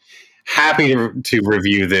to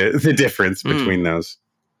review the difference between those.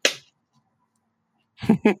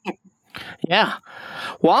 Yeah.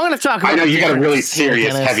 Well, I'm going to talk about... I know you got a really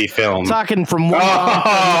serious, heavy film. Talking from one to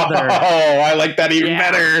another. Oh, I like that even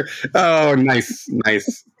better. Oh, nice.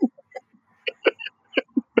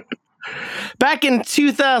 Back in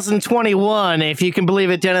 2021, if you can believe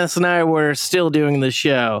it, Dennis and I were still doing the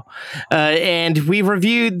show. And we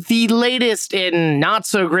reviewed the latest and not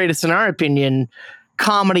so greatest, in our opinion,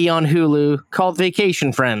 comedy on Hulu called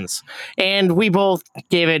Vacation Friends. And we both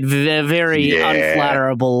gave it a very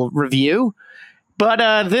unflatterable review.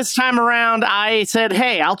 But this time around, I said,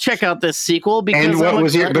 hey, I'll check out this sequel because and what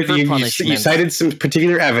was you cited some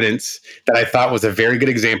particular evidence that I thought was a very good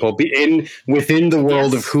example. Within the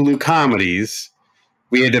world of Hulu comedies,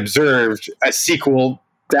 we had observed a sequel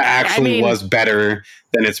that actually was better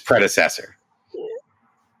than its predecessor.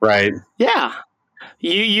 Right? Yeah.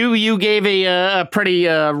 You gave a pretty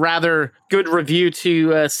rather good review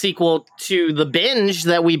to a sequel to The Binge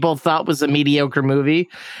that we both thought was a mediocre movie,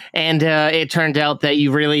 and it turned out that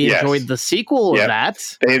you really enjoyed the sequel of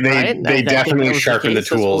that. They definitely sharpened the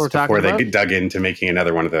tools before they dug into making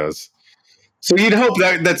another one of those. So you'd hope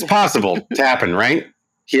that's possible to happen, right?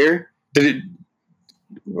 Here, how'd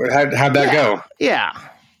that go? Yeah,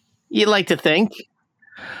 you'd like to think.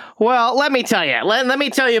 Well, let me tell you. Let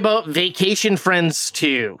me tell you about Vacation Friends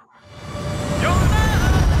 2.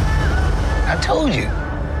 I told you.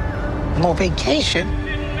 I'm on vacation.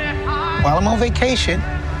 While I'm on vacation,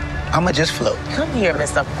 I'ma just float. Come here,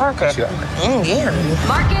 Mr. Parker.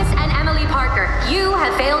 Marcus and Emily Parker, you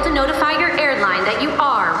have failed to notify your airline that you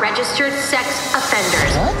are registered sex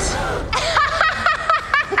offenders.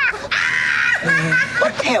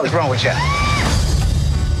 What the hell is wrong with you?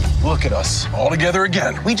 Look at us, all together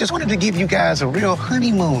again. We just wanted to give you guys a real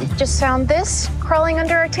honeymoon. Just found this crawling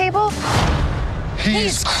under our table.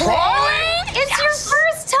 He's crawling? It's your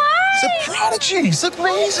first time! It's a prodigy. It's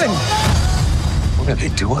amazing. What are they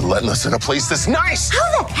doing letting us in a place this nice?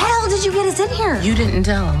 How the hell did you get us in here? You didn't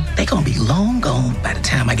tell them. They're gonna be long gone by the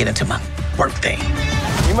time I get into my work thing.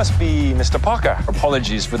 You must be Mr. Parker.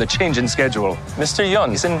 Apologies for the change in schedule. Mr.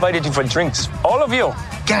 Young has invited you for drinks. All of you.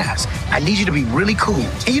 Guys, I need you to be really cool.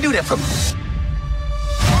 Can you do that for me?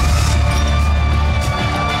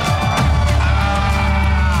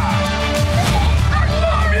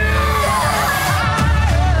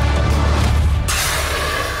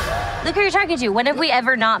 Look who you're talking to. When have we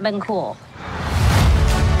ever not been cool?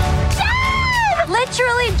 Dad!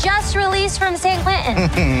 Literally just released from San Quentin.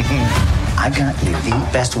 I got you the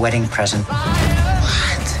best wedding present.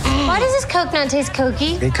 Why does this Coke not taste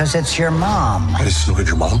cokey? Because it's your mom. I just look at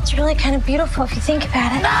your mom. It's really kind of beautiful if you think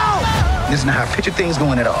about it. No! This is not how I picture things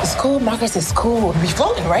going at all. It's cool, Marcus. It's cool. We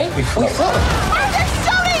floating, right? We floating. They're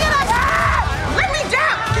shooting at us! Let me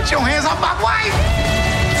down! Get your hands off my wife!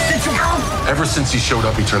 Ever since he showed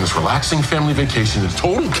up, he turned this relaxing family vacation into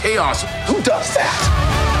total chaos. Who does that?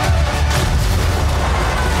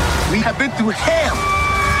 We have been through hell.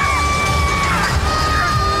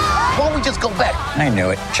 Why don't we just go back? I knew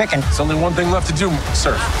it. Chicken. There's only one thing left to do,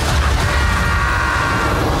 sir.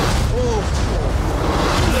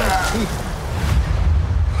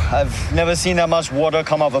 I've never seen that much water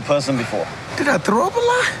come off a person before. Did I throw up a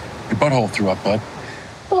lot? Your butthole threw up, bud.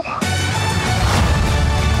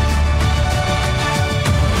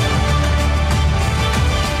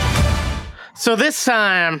 So this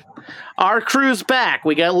time, our crew's back.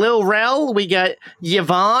 We got Lil Rel, we got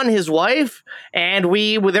Yvonne, his wife, and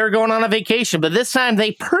they're going on a vacation. But this time,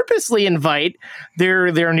 they purposely invite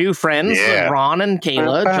their new friends, Ron and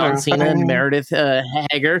Kayla, John Cena and Meredith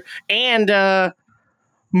Hager, and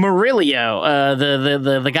Murillo,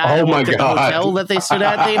 the guy who worked at the hotel that they stood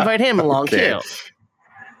at. They invite him along too.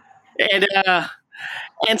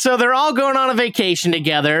 And so they're all going on a vacation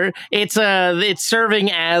together. It's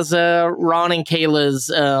serving as Ron and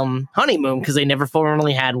Kayla's honeymoon because they never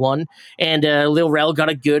formally had one. And Lil Rel got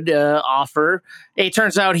a good offer. It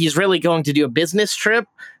turns out he's really going to do a business trip.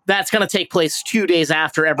 That's going to take place 2 days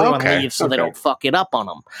after everyone leaves so they don't fuck it up on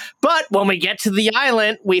them. But when we get to the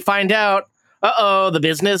island, we find out, the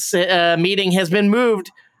business meeting has been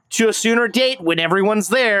moved to a sooner date when everyone's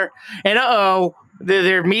there. And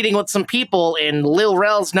they're meeting with some people, and Lil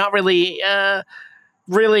Rel's not really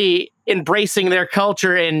embracing their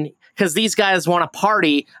culture, and because these guys want to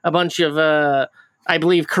party. A bunch of, I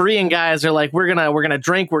believe, Korean guys are like, we're gonna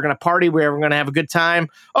drink, we're gonna party, we're gonna have a good time.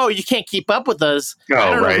 Oh, you can't keep up with us.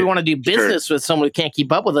 I don't know if we want to do business with someone who can't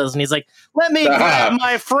keep up with us. And he's like, let me grab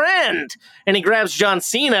my friend, and he grabs John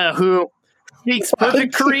Cena, who speaks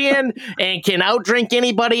perfect Korean and can outdrink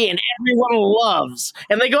anybody, and everyone loves.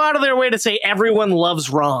 And they go out of their way to say everyone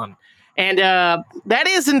loves Ron. And that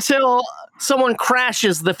is until someone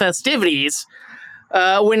crashes the festivities.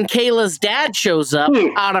 When Kayla's dad shows up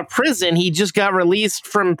out of prison, he just got released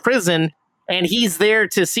from prison, and he's there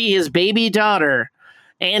to see his baby daughter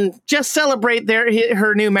and just celebrate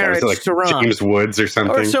her new marriage to Ron. James Woods or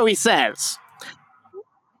something. Or so he says.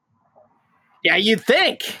 Yeah, you'd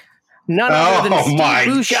think. None other than Steve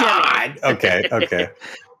Buscemi. God. Okay.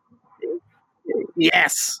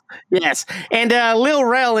 Yes. And Lil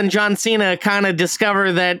Rel and John Cena kind of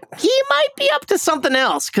discover that he might be up to something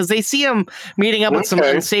else because they see him meeting up with some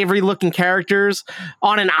unsavory-looking characters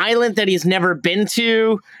on an island that he's never been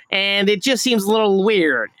to, and it just seems a little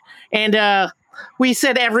weird. And we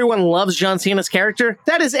said everyone loves John Cena's character.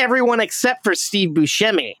 That is everyone except for Steve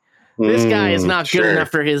Buscemi. This guy is not good enough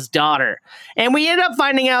for his daughter. And we end up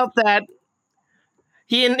finding out that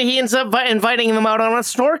he ends up inviting them out on a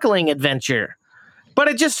snorkeling adventure. But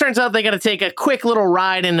it just turns out they got to take a quick little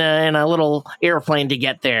ride in a little airplane to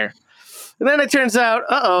get there. And then it turns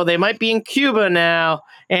out, they might be in Cuba now.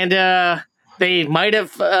 And they might have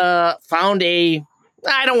found a...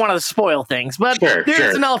 I don't want to spoil things, but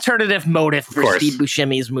there's an alternative motive for Steve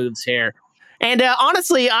Buscemi's moves here. And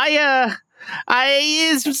honestly,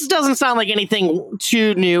 this doesn't sound like anything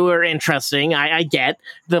too new or interesting. I get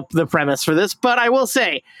the premise for this, but I will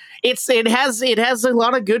say it has a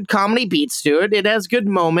lot of good comedy beats to it. It has good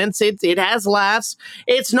moments. It has laughs.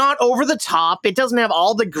 It's not over the top. It doesn't have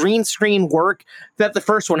all the green screen work that the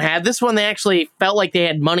first one had. This one, they actually felt like they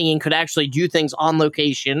had money and could actually do things on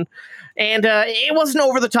location. And it wasn't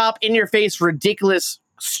over the top, in your face, ridiculous,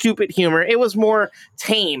 stupid humor. It was more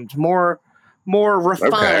tamed, more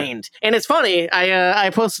refined. And it's funny,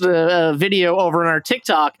 I posted a video over on our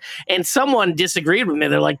TikTok, and someone disagreed with me.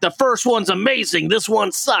 They're like, the first one's amazing, this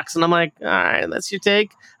one sucks. And I'm like, all right, that's your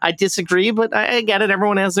take. I disagree, but I get it.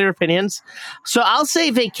 Everyone has their opinions. So I'll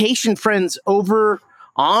say Vacation Friends over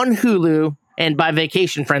on Hulu. And by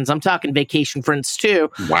Vacation Friends, I'm talking Vacation Friends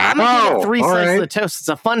 2. Wow. I'm going to give it 3 slices of the toast. It's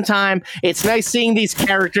a fun time. It's nice seeing these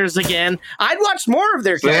characters again. I'd watch more of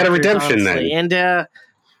their characters, they had a redemption honestly. then. And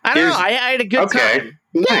I don't know. I had a good time.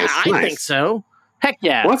 Nice, I think so. Heck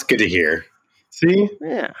yeah. Well, that's good to hear. See?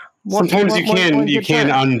 Yeah. Sometimes you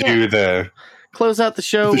can undo the close out the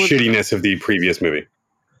show. The shittiness of the previous movie.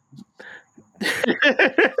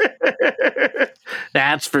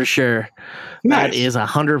 That's for sure. Nice. That is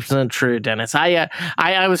 100% true, Dennis.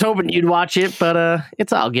 I was hoping you'd watch it, but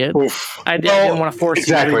it's all good. I didn't want to force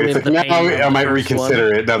you to relive the pain. I might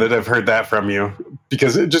reconsider it now that I've heard that from you,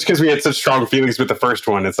 because we had such strong feelings with the first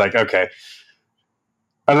one. It's like, okay,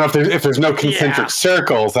 I don't know if there's no concentric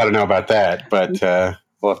circles. I don't know about that, but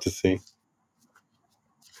we'll have to see.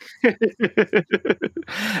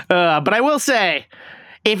 But I will say,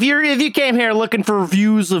 if you came here looking for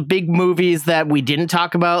reviews of big movies that we didn't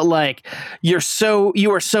talk about, like you are so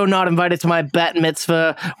not invited to my bat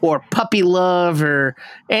mitzvah, or Puppy Love, or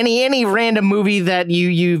any random movie that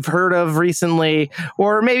you've heard of recently,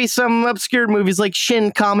 or maybe some obscure movies like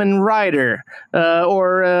Shin Kamen Rider,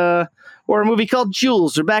 or a movie called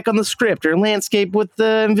Jules, or Back on the Script, or Landscape with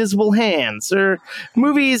the Invisible Hands, or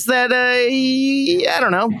movies that I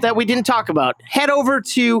don't know, that we didn't talk about, head over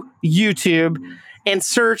to YouTube and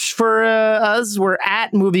search for us. We're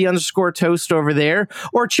at movie_toast over there,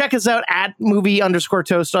 or check us out at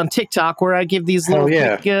movie_toast on TikTok, where I give these little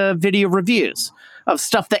quick video reviews of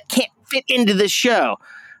stuff that can't fit into this show.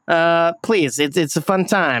 Please, it's a fun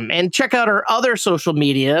time. And check out our other social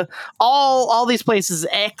media, all these places: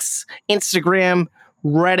 X, Instagram,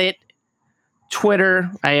 Reddit,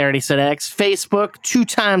 Twitter, I already said X, Facebook, 2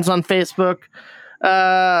 times on Facebook.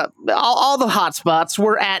 All the hot spots.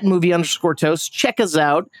 We're at movie_toast. Check us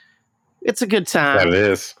out. It's a good time. That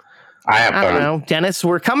is. I don't know, Dennis.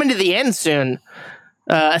 We're coming to the end soon.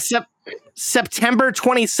 September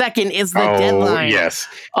 22nd is the deadline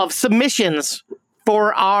of submissions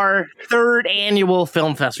for our 3rd annual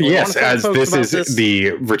film festival. Yes, as this is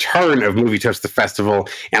the return of Movie Toast, the festival,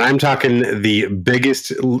 and I'm talking the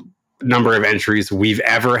biggest number of entries we've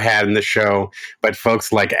ever had in the show. But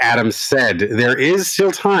folks, like Adam said, there is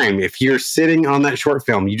still time. If you're sitting on that short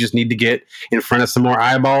film, you just need to get in front of some more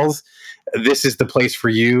eyeballs. This is the place for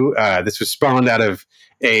you. This was spawned out of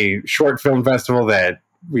a short film festival that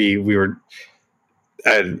we were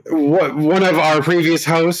one of our previous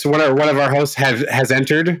hosts, one of our hosts has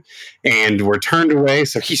entered and were turned away.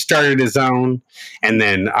 So he started his own, and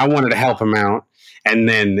then I wanted to help him out. And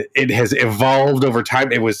then it has evolved over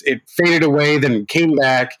time. It faded away, then came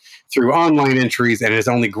back through online entries, and has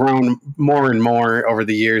only grown more and more over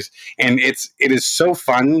the years. And it is so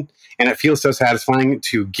fun, and it feels so satisfying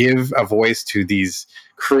to give a voice to these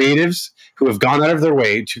creatives who have gone out of their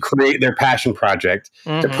way to create their passion project,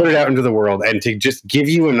 to put it out into the world, and to just give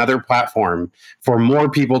you another platform for more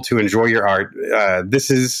people to enjoy your art.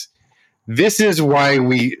 This is why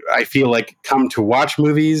I feel like, come to watch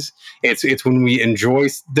movies. It's when we enjoy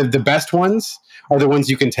the best ones are the ones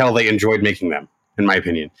you can tell they enjoyed making them, in my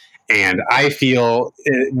opinion. And I feel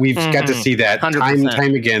we've got to see that 100%. Time and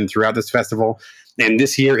time again throughout this festival. And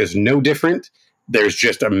this year is no different. There's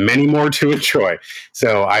just many more to enjoy.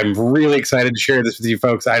 So I'm really excited to share this with you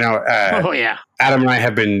folks. I know Adam and I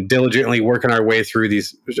have been diligently working our way through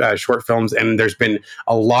these short films, and there's been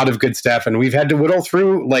a lot of good stuff, and we've had to whittle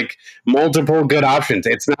through like multiple good options.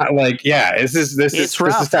 It's not like, this is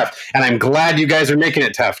tough. And I'm glad you guys are making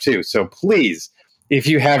it tough too. So please, if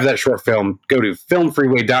you have that short film, go to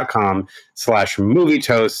filmfreeway.com/Movie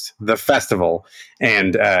Toast the Festival,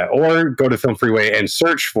 and or go to Film Freeway and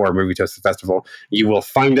search for Movie Toast the Festival. You will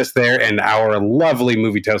find us there, and our lovely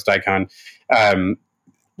Movie Toast icon.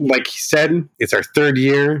 Like he said, it's our 3rd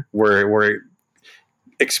year. We're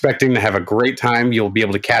expecting to have a great time. You'll be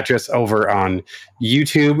able to catch us over on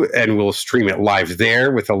YouTube, and we'll stream it live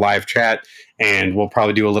there with a live chat. And we'll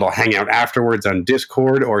probably do a little hangout afterwards on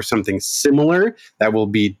Discord or something similar. That will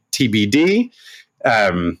be TBD.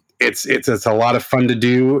 It's a lot of fun to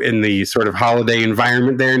do in the sort of holiday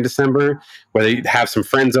environment there in December, whether you have some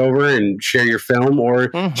friends over and share your film, or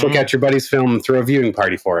check out your buddy's film and throw a viewing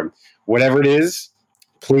party for him. Whatever it is,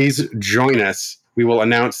 please join us. We will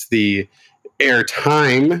announce the air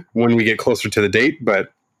time when we get closer to the date,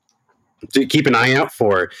 but to keep an eye out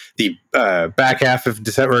for the back half of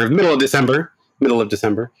December, or middle of December.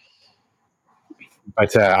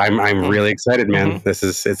 But I'm really excited, man.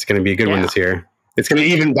 It's going to be a good one this year. It's going to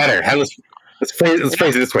be even better. Let's phrase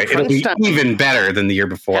it this way: it'll be even better than the year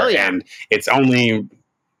before, and it's only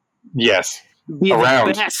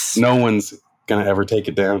around. No one's going to ever take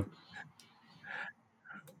it down.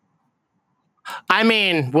 I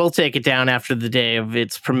mean, we'll take it down after the day of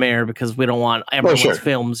its premiere because we don't want everyone's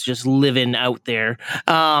films just living out there.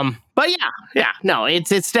 But no,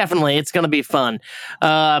 it's definitely, it's going to be fun.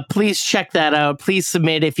 Please check that out. Please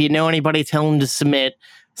submit. If you know anybody, tell them to submit.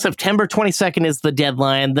 September 22nd is the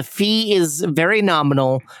deadline. The fee is very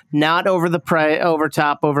nominal, not overpriced.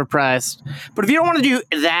 But if you don't want to do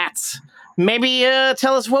that, maybe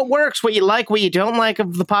tell us what works, what you like, what you don't like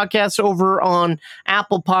of the podcast over on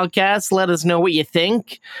Apple Podcasts. Let us know what you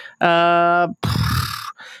think. If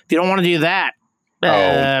you don't want to do that,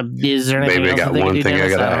 is there anything else? Maybe I got one thing I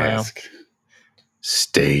got to ask.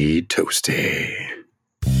 Stay toasty.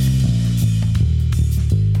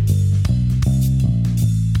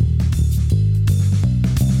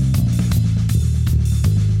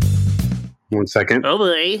 1 second. Oh,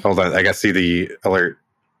 boy. Hold on. I got to see the alert.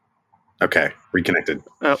 Okay. Reconnected.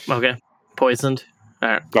 Oh, okay. Poisoned. All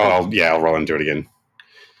right. Oh, yeah. I'll roll into it again.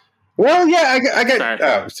 Well, yeah. I got...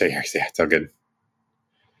 Oh, so yeah, it's all good.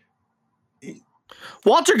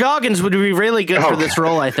 Walter Goggins would be really good for this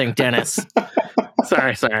role, I think, Dennis.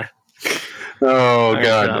 Sorry. Oh,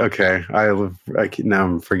 God. Okay. Now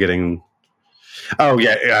I'm forgetting... Oh,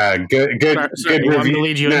 yeah. Good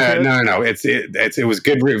review. No. It was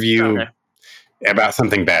good review about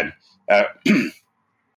something bad.